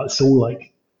 blah, blah. It's all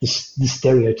like the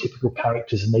stereotypical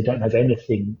characters, and they don't have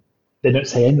anything. They don't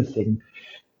say anything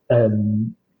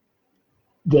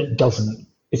that doesn't.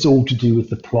 It's all to do with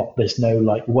the plot. There's no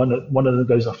like one of them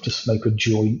goes off to smoke a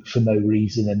joint for no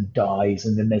reason and dies,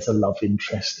 and then there's a love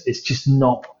interest. It's just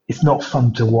not. It's not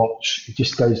fun to watch. It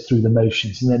just goes through the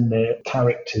motions, and then the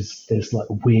characters. There's like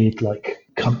weird like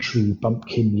country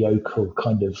bumpkin yokel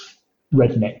kind of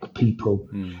redneck people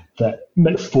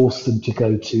that force them to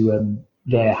go to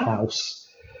their house,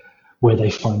 where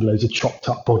they find loads of chopped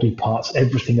up body parts.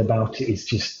 Everything about it is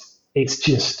it's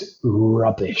just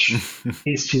rubbish.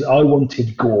 It's just, I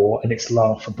wanted gore, and it's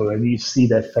laughable, and you see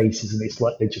their faces and it's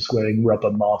like they're just wearing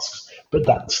rubber masks, but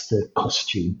that's the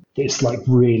costume. It's like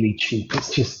really cheap.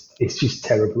 It's just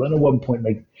terrible. And at one point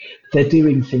they're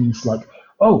doing things like,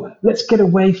 oh, let's get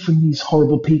away from these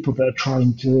horrible people that are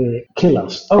trying to kill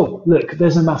us. Oh, look,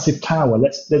 there's a massive tower.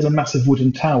 There's a massive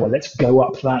wooden tower. Let's go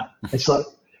up that. It's like,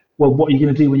 well, what are you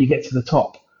going to do when you get to the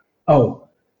top? Oh,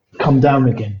 come down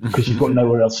again because you've got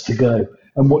nowhere else to go.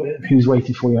 And who's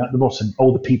waiting for you at the bottom?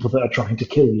 All the people that are trying to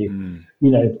kill you. You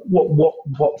know,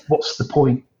 what's the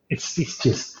point? It's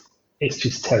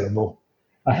just terrible.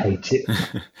 I hate it.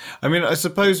 I mean, I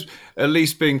suppose at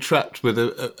least being trapped with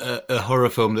a horror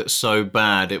film that's so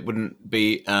bad, it wouldn't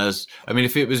be as... I mean,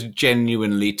 if it was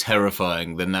genuinely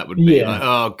terrifying, then that would be like,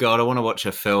 oh, God, I want to watch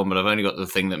a film, but I've only got the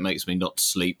thing that makes me not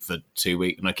sleep for 2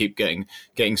 weeks, and I keep getting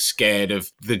scared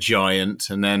of the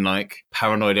giant, and then, like,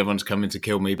 paranoid everyone's coming to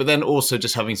kill me. But then also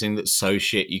just having something that's so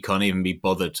shit you can't even be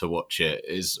bothered to watch it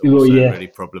is also really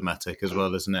problematic as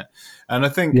well, isn't it? And I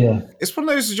think it's one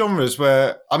of those genres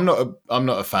where I'm not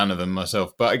a fan of them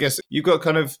myself, but I guess you've got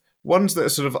kind of ones that are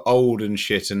sort of old and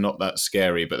shit and not that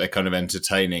scary, but they're kind of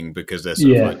entertaining because they're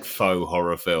sort of like faux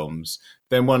horror films.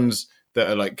 Then ones that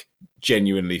are like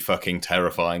genuinely fucking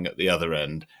terrifying at the other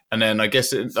end. And then I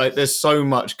guess like there's so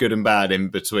much good and bad in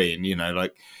between, you know,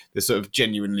 like the sort of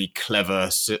genuinely clever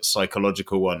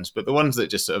psychological ones, but the ones that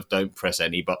just sort of don't press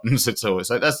any buttons at all. It's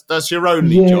like, that's your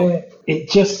only job. It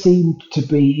just seemed to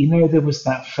be, you know, there was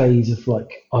that phase of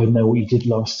like, I Know What You Did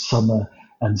Last Summer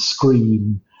and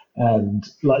Scream, and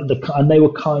like and they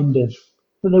were kind of,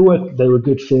 they were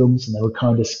good films and they were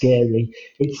kind of scary.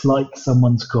 It's like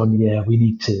someone's gone, we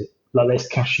need to, like, let's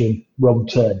cash in, wrong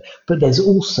turn. But there's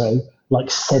also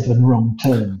like 7 wrong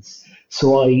turns.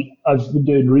 So I've been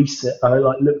doing research. I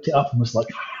like looked it up and was like,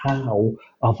 how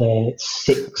are there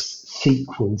 6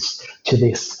 sequels to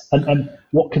this? And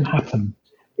what can happen?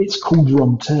 It's called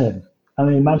Wrong Turn. I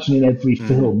mean, imagine in every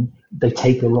film they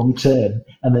take a wrong turn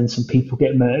and then some people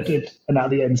get murdered, and at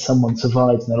the end someone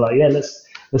survives, and they're like,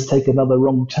 let's take another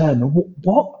wrong turn. And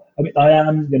what? I mean, I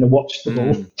am going to watch them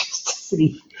all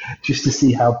just to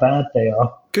see how bad they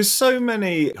are. Because so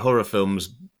many horror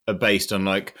films are based on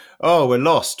like, oh, we're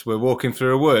lost, we're walking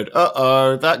through a wood.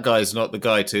 Uh-oh, that guy's not the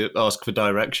guy to ask for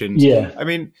directions. Yeah. I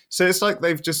mean, so it's like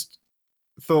they've just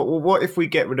thought, well, what if we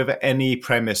get rid of any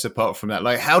premise apart from that?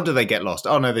 Like, how do they get lost?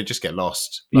 Oh, no, they just get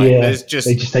lost. Like, they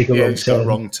just take a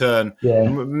wrong turn. Yeah.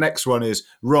 And the next one is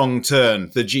wrong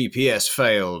turn, the GPS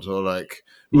failed, or like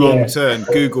wrong turn,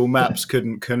 Google Maps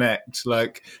couldn't connect.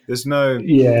 Like, there's no...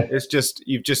 It's just,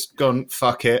 you've just gone,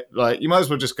 fuck it. Like, you might as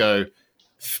well just go...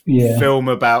 film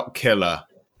about killer.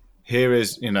 Here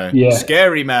is,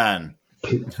 scary man.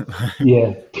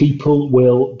 People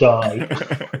will die.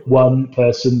 One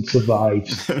person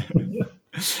survives.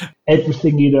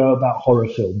 Everything you know about horror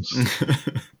films.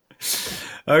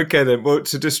 Okay then, well,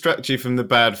 to distract you from the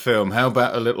bad film, how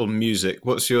about a little music?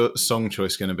 What's your song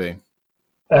choice going to be?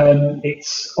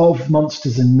 It's Of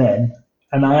Monsters and Men,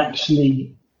 and I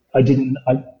didn't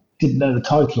know the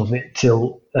title of it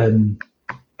till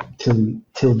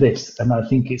this, and I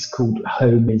think it's called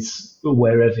Home Is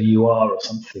Wherever You Are or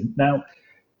something. Now,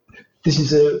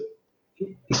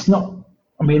 it's not,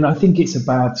 I mean, I think it's a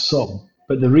bad song,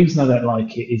 but the reason I don't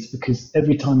like it is because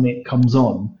every time it comes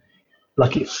on,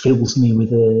 like, it fills me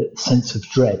with a sense of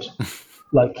dread.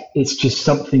 Like, it's just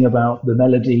something about the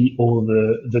melody or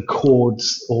the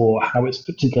chords or how it's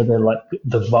put together, like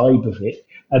the vibe of it,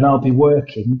 and I'll be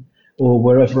working or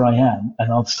wherever I am,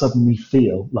 and I'll suddenly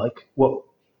feel like,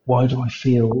 why do I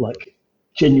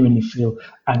genuinely feel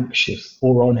anxious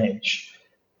or on edge?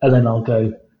 And then I'll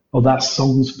go, or that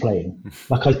song's playing.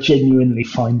 Like, I genuinely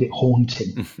find it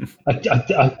haunting.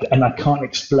 And I can't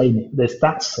explain it. There's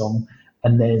that song,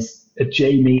 and there's a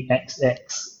Jamie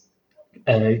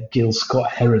XX Gil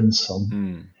Scott Heron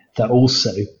song that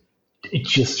also, it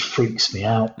just freaks me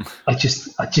out. I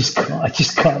just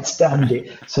can't stand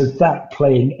it. So that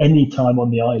playing any time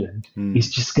on the island is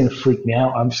just going to freak me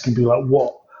out. I'm just going to be like,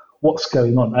 what's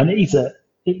going on? And it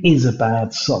is a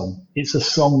bad song. It's a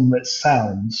song that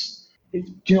sounds. Do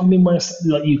you know what I mean? When it's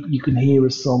like you can hear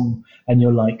a song and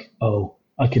you're like, oh,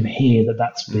 I can hear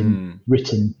that's been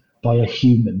written by a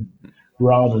human,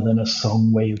 rather than a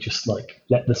song where you just like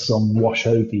let the song wash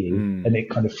over you and it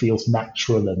kind of feels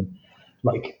natural and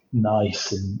like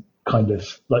nice and kind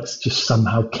of like just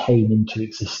somehow came into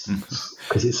existence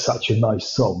because it's such a nice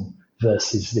song,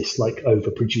 versus this like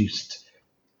overproduced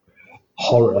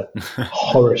horror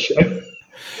show.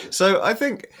 So I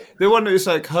think the one that's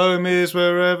like home is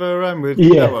wherever I'm with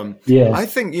you, that one. Yeah. I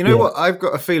think, you know what, I've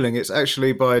got a feeling it's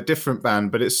actually by a different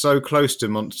band, but it's so close to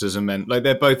Monsters and Men. Like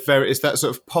they're both it's that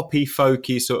sort of poppy,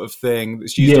 folky sort of thing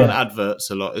that's used on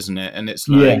adverts a lot, isn't it? And it's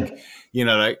like, you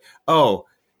know, like, oh,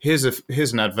 here's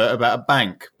an advert about a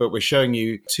bank, but we're showing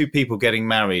you two people getting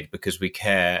married because we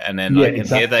care. And then and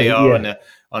here they are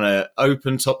on a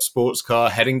open top sports car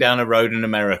heading down a road in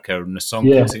America, and the song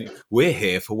continues, we're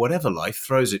here for whatever life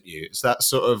throws at you. It's that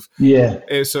sort of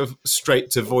it's sort of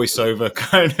straight to voiceover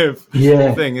kind of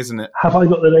thing, isn't it? Have I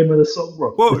got the name of the song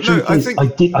wrong? Well, no, I think I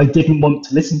didn't want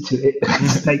to listen to it.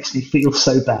 It makes me feel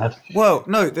so bad. Well,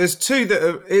 no, there's two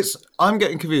that I'm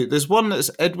getting confused. There's one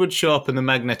that's Edward Sharpe and the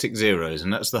Magnetic Zeros,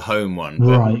 and that's the home one.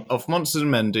 But right. Of Monsters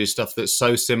and Men do stuff that's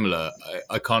so similar,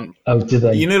 I can't. Oh, do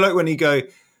they? You know, like when you go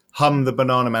hum the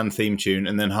Banana Man theme tune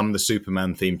and then hum the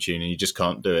Superman theme tune, and you just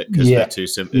can't do it because they're too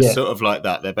simple. It's sort of like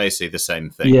that. They're basically the same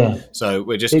thing. Yeah. So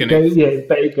we're just going to.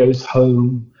 But it goes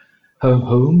home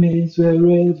is wherever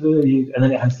you, and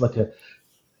then it has like a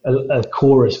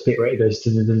chorus bit where it goes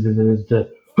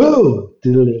I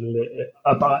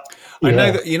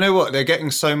know that, you know what, they're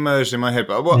getting so merged in my head,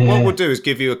 but what we'll do is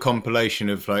give you a compilation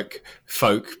of like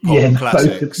folk pop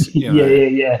classics, you know,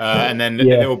 and then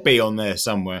it will be on there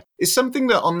somewhere. It's something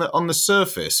that on the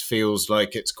surface feels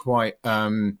like it's quite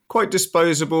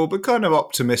disposable, but kind of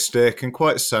optimistic and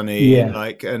quite sunny,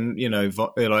 and you know,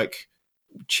 like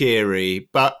cheery,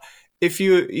 but. If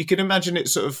you can imagine it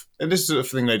sort of, and this is the sort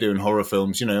of thing they do in horror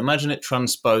films, you know, imagine it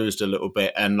transposed a little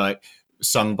bit and like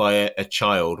sung by a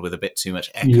child with a bit too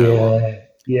much echo.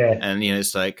 Yeah. And, you know,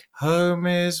 it's like, home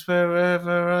is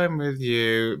wherever I'm with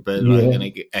you, but like, and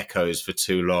it echoes for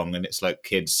too long and it's like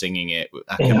kids singing it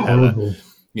a cappella.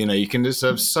 You know, you can just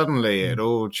have suddenly it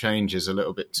all changes a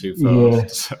little bit too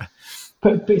fast. Yeah.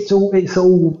 But it's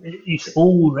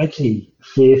already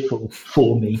fearful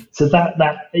for me. So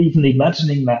that even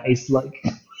imagining that is like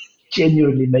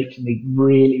genuinely making me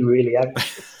really, really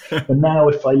anxious. And now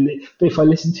if I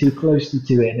listen too closely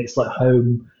to it, and it's like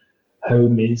home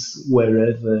is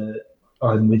wherever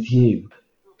I'm with you.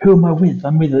 Who am I with?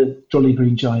 I'm with a Jolly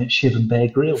Green Giant, Shiv and Bear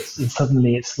Grylls, and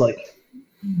suddenly it's like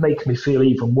make me feel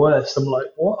even worse. I'm like,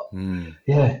 what?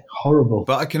 Yeah, horrible.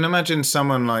 But I can imagine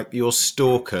someone like your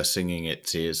stalker singing it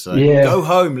to you. It's like, go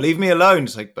home, leave me alone.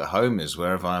 It's like, but home is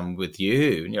wherever I'm with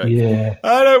you. And you're like,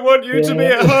 I don't want you to be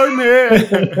at home here.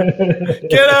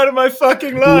 Get out of my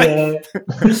fucking life.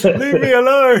 Leave me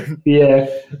alone. Yeah,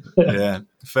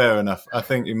 fair enough. I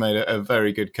think you made a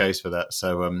very good case for that.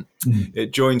 So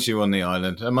it joins you on the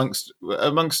island amongst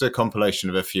a compilation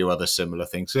of a few other similar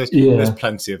things. There's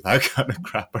plenty of that kind of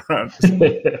crap around.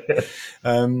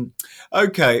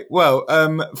 Okay, well,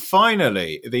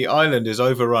 finally, the island is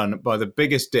overrun by the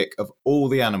biggest dick of all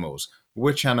the animals.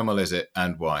 Which animal is it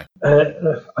and why?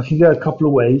 I can go a couple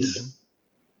of ways.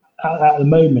 At the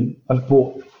moment, I've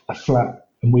bought a flat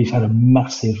and we've had a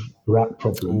massive rat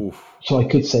problem. Oof. So I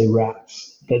could say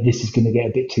rats, but this is going to get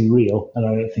a bit too real, and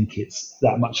I don't think it's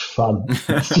that much fun.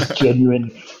 It's just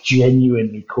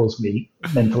genuinely caused me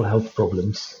mental health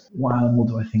problems. What animal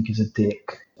do I think is a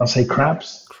dick? I'll say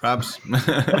crabs. Crabs.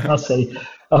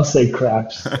 I'll say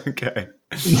crabs. Okay.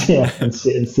 Yeah, and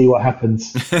see what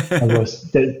happens. Otherwise,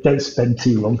 don't spend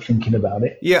too long thinking about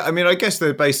it. Yeah, I mean, I guess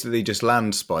they're basically just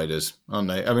land spiders, aren't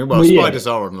they? I mean, spiders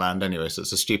are on land anyway, so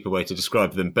it's a stupid way to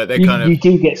describe them. But you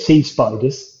do get sea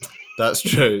spiders. That's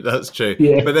true.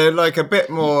 Yeah. But they're like a bit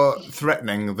more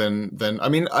threatening than. I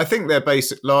mean, I think they're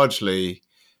largely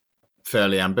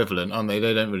fairly ambivalent, aren't they?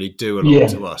 They don't really do a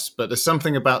lot to us, but there's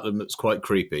something about them that's quite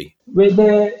creepy.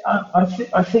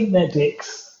 I think they're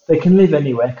dicks. They can live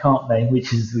anywhere, can't they?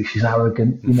 Which is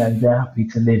arrogant. You know, they're happy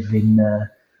to live in the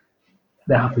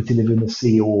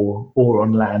sea or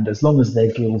on land as long as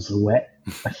their gills are wet.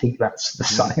 I think that's the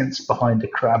science behind a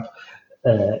crab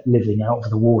living out of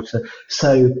the water.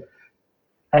 So,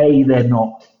 they're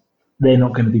not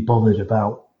going to be bothered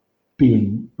about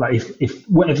being like if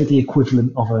whatever the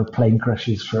equivalent of a plane crash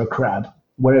is for a crab,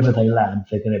 wherever they land,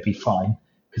 they're going to be fine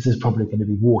because there's probably going to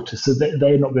be water. So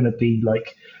they're not going to be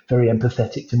like very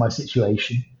empathetic to my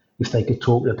situation. If they could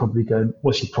talk, they're probably going,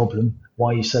 "What's your problem?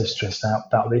 Why are you so stressed out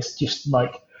about this? Just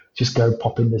go and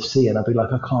pop in the sea." And I'll be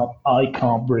like, I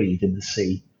can't breathe in the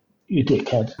sea, you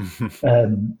dickhead."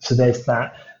 So there's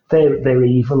that. They're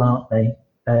evil, aren't they?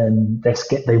 And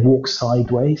they walk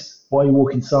sideways. Why are you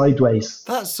walking sideways?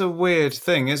 That's a weird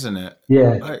thing, isn't it?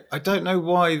 Yeah. I don't know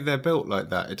why they're built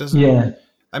like that. It doesn't. Yeah.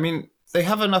 I mean, they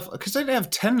have enough because they have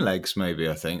 10 legs. Maybe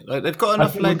I think like they've got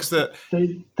enough legs that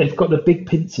they've got the big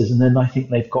pincers, and then I think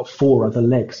they've got 4 other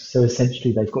legs. So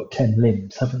essentially, they've got 10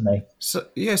 limbs, haven't they? So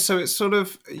yeah, so it's sort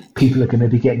of people are going to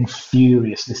be getting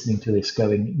furious listening to this,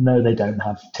 going, "No, they don't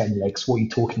have 10 legs. What are you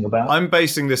talking about?" I'm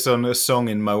basing this on a song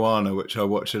in Moana, which I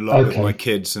watch a lot with my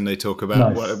kids, and they talk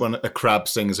about when a crab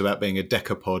sings about being a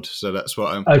decapod. So that's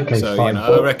what I'm. Okay, so fine.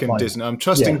 I reckon Disney. I'm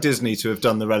trusting Disney to have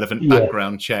done the relevant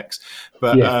background checks,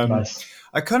 but nice.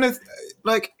 I kind of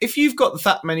like if you've got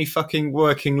that many fucking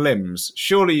working limbs,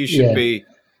 surely you should be.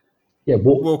 Yeah,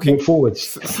 walking forwards.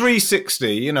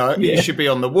 360, you should be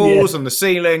on the walls, on the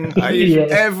ceiling,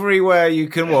 everywhere you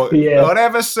can walk. Yeah.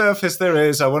 Whatever surface there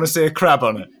is, I want to see a crab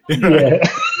on it.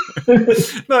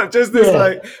 Not just this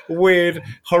like weird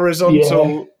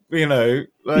horizontal,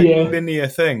 linear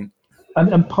thing.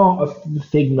 And part of the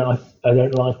thing that I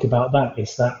don't like about that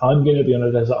is that I'm going to be on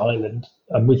a desert island.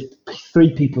 I'm with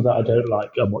 3 people that I don't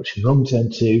like. I'm watching Wrong Turn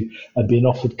 2. I'm being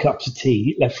offered cups of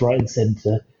tea, left, right, and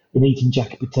centre, and eating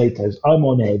jacket potatoes. I'm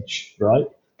on edge, right?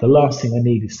 The last thing I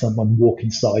need is someone walking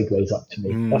sideways up to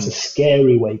me. That's a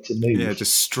scary way to move. Yeah,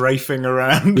 just strafing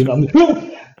around.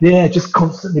 Just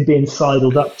constantly being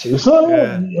sidled up to. So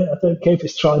I don't care if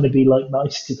it's trying to be like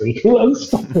nice to me.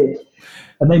 Stop it.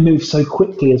 And they move so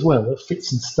quickly as well. It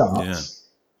fits and starts.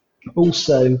 Yeah.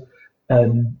 Also,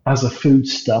 as a food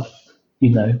stuff,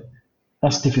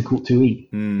 that's difficult to eat.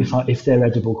 If they're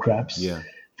edible crabs. Yeah.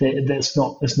 That's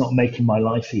not making my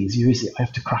life easier, is it? I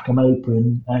have to crack them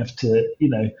open. I have to,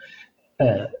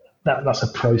 that's a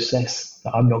process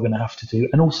that I'm not going to have to do.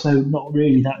 And also not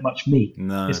really that much meat.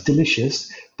 No. It's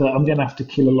delicious, but I'm going to have to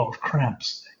kill a lot of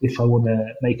crabs if I want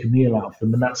to make a meal out of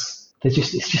them. And it's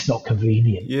just not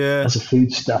convenient as a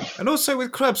food stuff. And also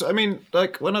with crabs, I mean,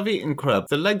 like when I've eaten crab,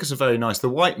 the legs are very nice. The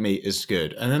white meat is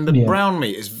good. And then the brown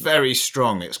meat is very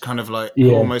strong. It's kind of like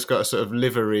almost got a sort of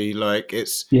livery, like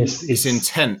it's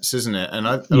intense, isn't it? And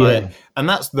and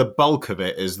that's the bulk of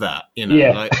it is that,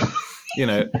 like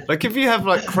if you have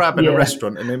like crab in a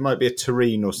restaurant and it might be a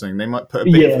terrine or something, they might put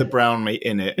a bit of the brown meat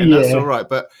in it and that's all right.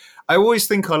 But I always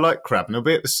think I like crab, and I'll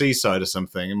be at the seaside or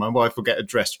something, and my wife will get a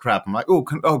dressed crab. I'm like, oh,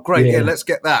 great, let's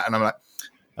get that. And I'm like,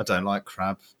 I don't like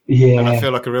crab. Yeah. And I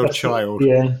feel like a real child.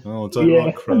 Yeah. Oh, I don't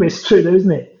like crab. I mean, it's true, though,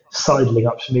 isn't it? Sidling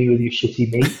up to me with your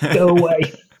shitty meat. Go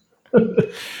away.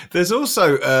 There's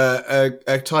also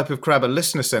a type of crab a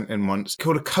listener sent in once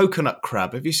called a coconut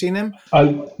crab. Have you seen him?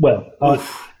 I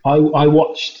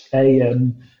watched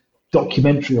a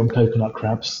documentary on coconut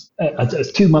crabs.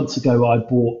 2 months ago, I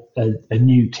bought a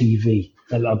new TV.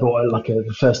 And I bought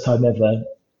the first time ever,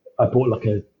 I bought like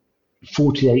a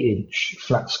 48-inch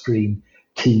flat screen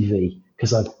TV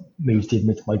because I've moved in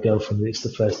with my girlfriend. It's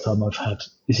the first time I've had,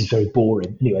 this is very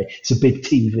boring. Anyway, it's a big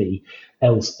TV,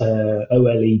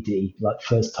 OLED, like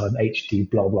first time HD,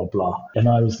 blah, blah, blah. And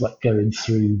I was like going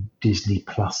through Disney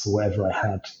Plus or whatever I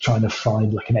had, trying to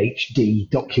find like an HD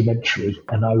documentary.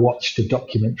 And I watched a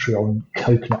documentary on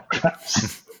coconut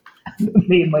crabs.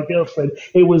 Me and my girlfriend,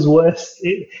 it was worse.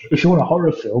 If you want a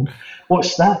horror film,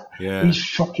 watch that. Yeah. These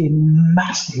fucking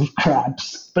massive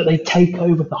crabs, but they take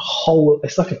over the whole.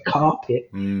 It's like a carpet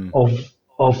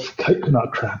of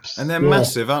coconut crabs, and they're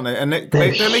massive, aren't they? And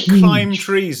they climb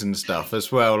trees and stuff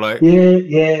as well. Like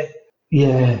yeah.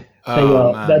 They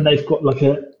are. Man. Then they've got like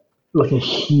a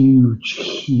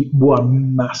huge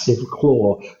one massive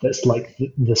claw that's like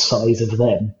the size of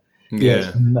them.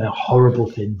 Yeah. Horrible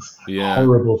things. Yeah.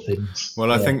 Horrible things. Well,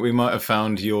 I think we might have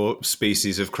found your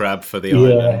species of crab for the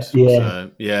island. So,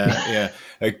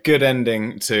 a good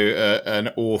ending to an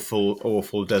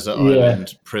awful desert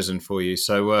island prison for you.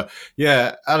 So,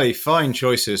 Ali, fine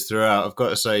choices throughout. I've got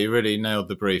to say, you really nailed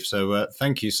the brief. So,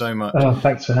 thank you so much. Oh,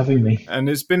 thanks for having me. And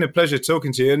it's been a pleasure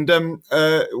talking to you. And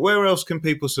where else can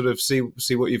people sort of see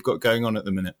what you've got going on at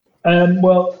the minute?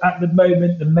 Well, at the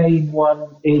moment, the main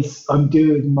one is I'm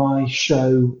doing my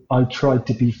show, I Tried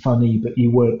to Be Funny, But You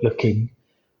Weren't Looking,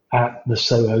 at the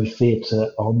Soho Theatre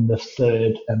on the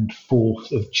 3rd and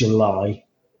 4th of July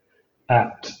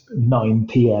at 9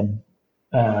 p.m.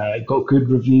 Got good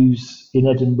reviews in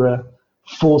Edinburgh.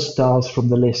 4 stars from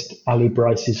the list. Ali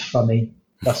Brice is funny.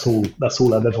 That's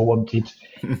all I've ever wanted.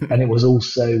 And it was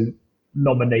also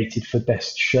nominated for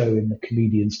Best Show in the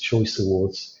Comedian's Choice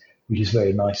Awards, which is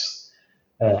very nice.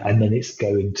 And then it's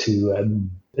going to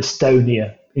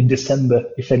Estonia in December,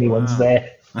 if anyone's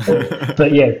there.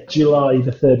 But yeah, July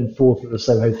the 3rd and 4th at the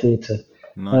Soho Theatre.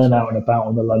 Nice. And out and about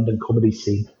on the London comedy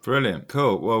scene. Brilliant.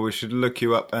 Cool. Well, we should look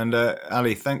you up. And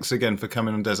Ali, thanks again for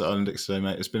coming on Desert Island Dicks today,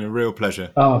 mate. It's been a real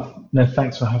pleasure. Oh, no,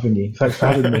 thanks for having you. Thanks for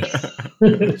having me.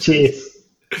 Cheers.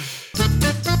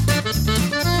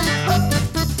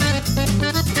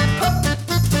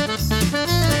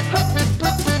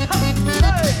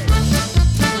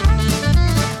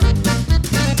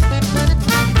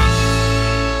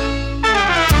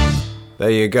 There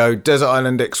you go, Desert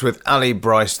Island Dicks with Ali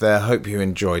Brice there. Hope you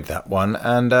enjoyed that one.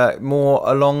 And more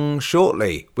along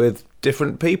shortly with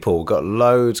different people. Got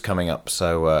loads coming up.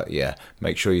 So, yeah,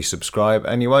 make sure you subscribe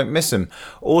and you won't miss them.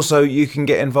 Also, you can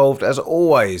get involved, as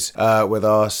always, with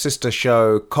our sister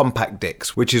show, Compact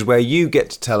Dicks, which is where you get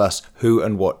to tell us who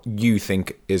and what you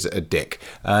think is a dick.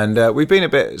 And we've been a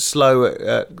bit slow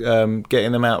at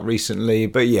getting them out recently,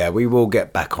 but yeah, we will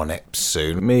get back on it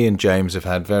soon. Me and James have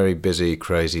had very busy,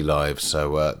 crazy lives,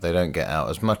 so they don't get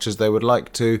out as much as they would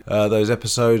like to, those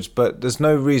episodes, but there's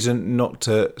no reason not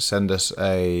to send us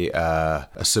a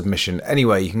submission.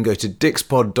 Anyway, you can go to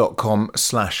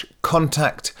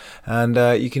dixpod.com/contact,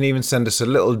 and you can even send us a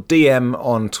little DM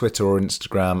on Twitter or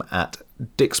Instagram at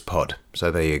Dixpod.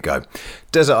 So there you go.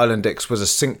 Desert Island Dicks was a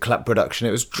Sync Clap production.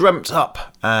 It was dreamt up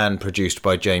and produced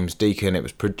by James Deacon. It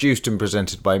was produced and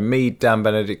presented by me, Dan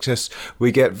Benedictus.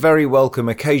 We get very welcome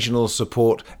occasional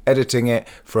support editing it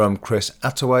from Chris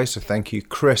Attaway, so thank you,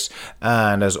 Chris.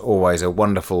 And as always, a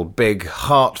wonderful, big,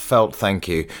 heartfelt thank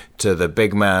you to the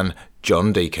big man,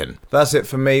 John Deacon. That's it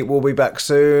for me. We'll be back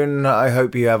soon. I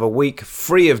hope you have a week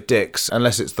free of dicks,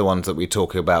 unless it's the ones that we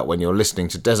talk about when you're listening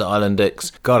to Desert Island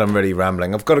Dicks. God, I'm really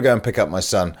rambling. I've got to go and pick up my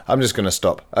son. I'm just going to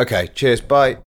stop. Okay, cheers, bye.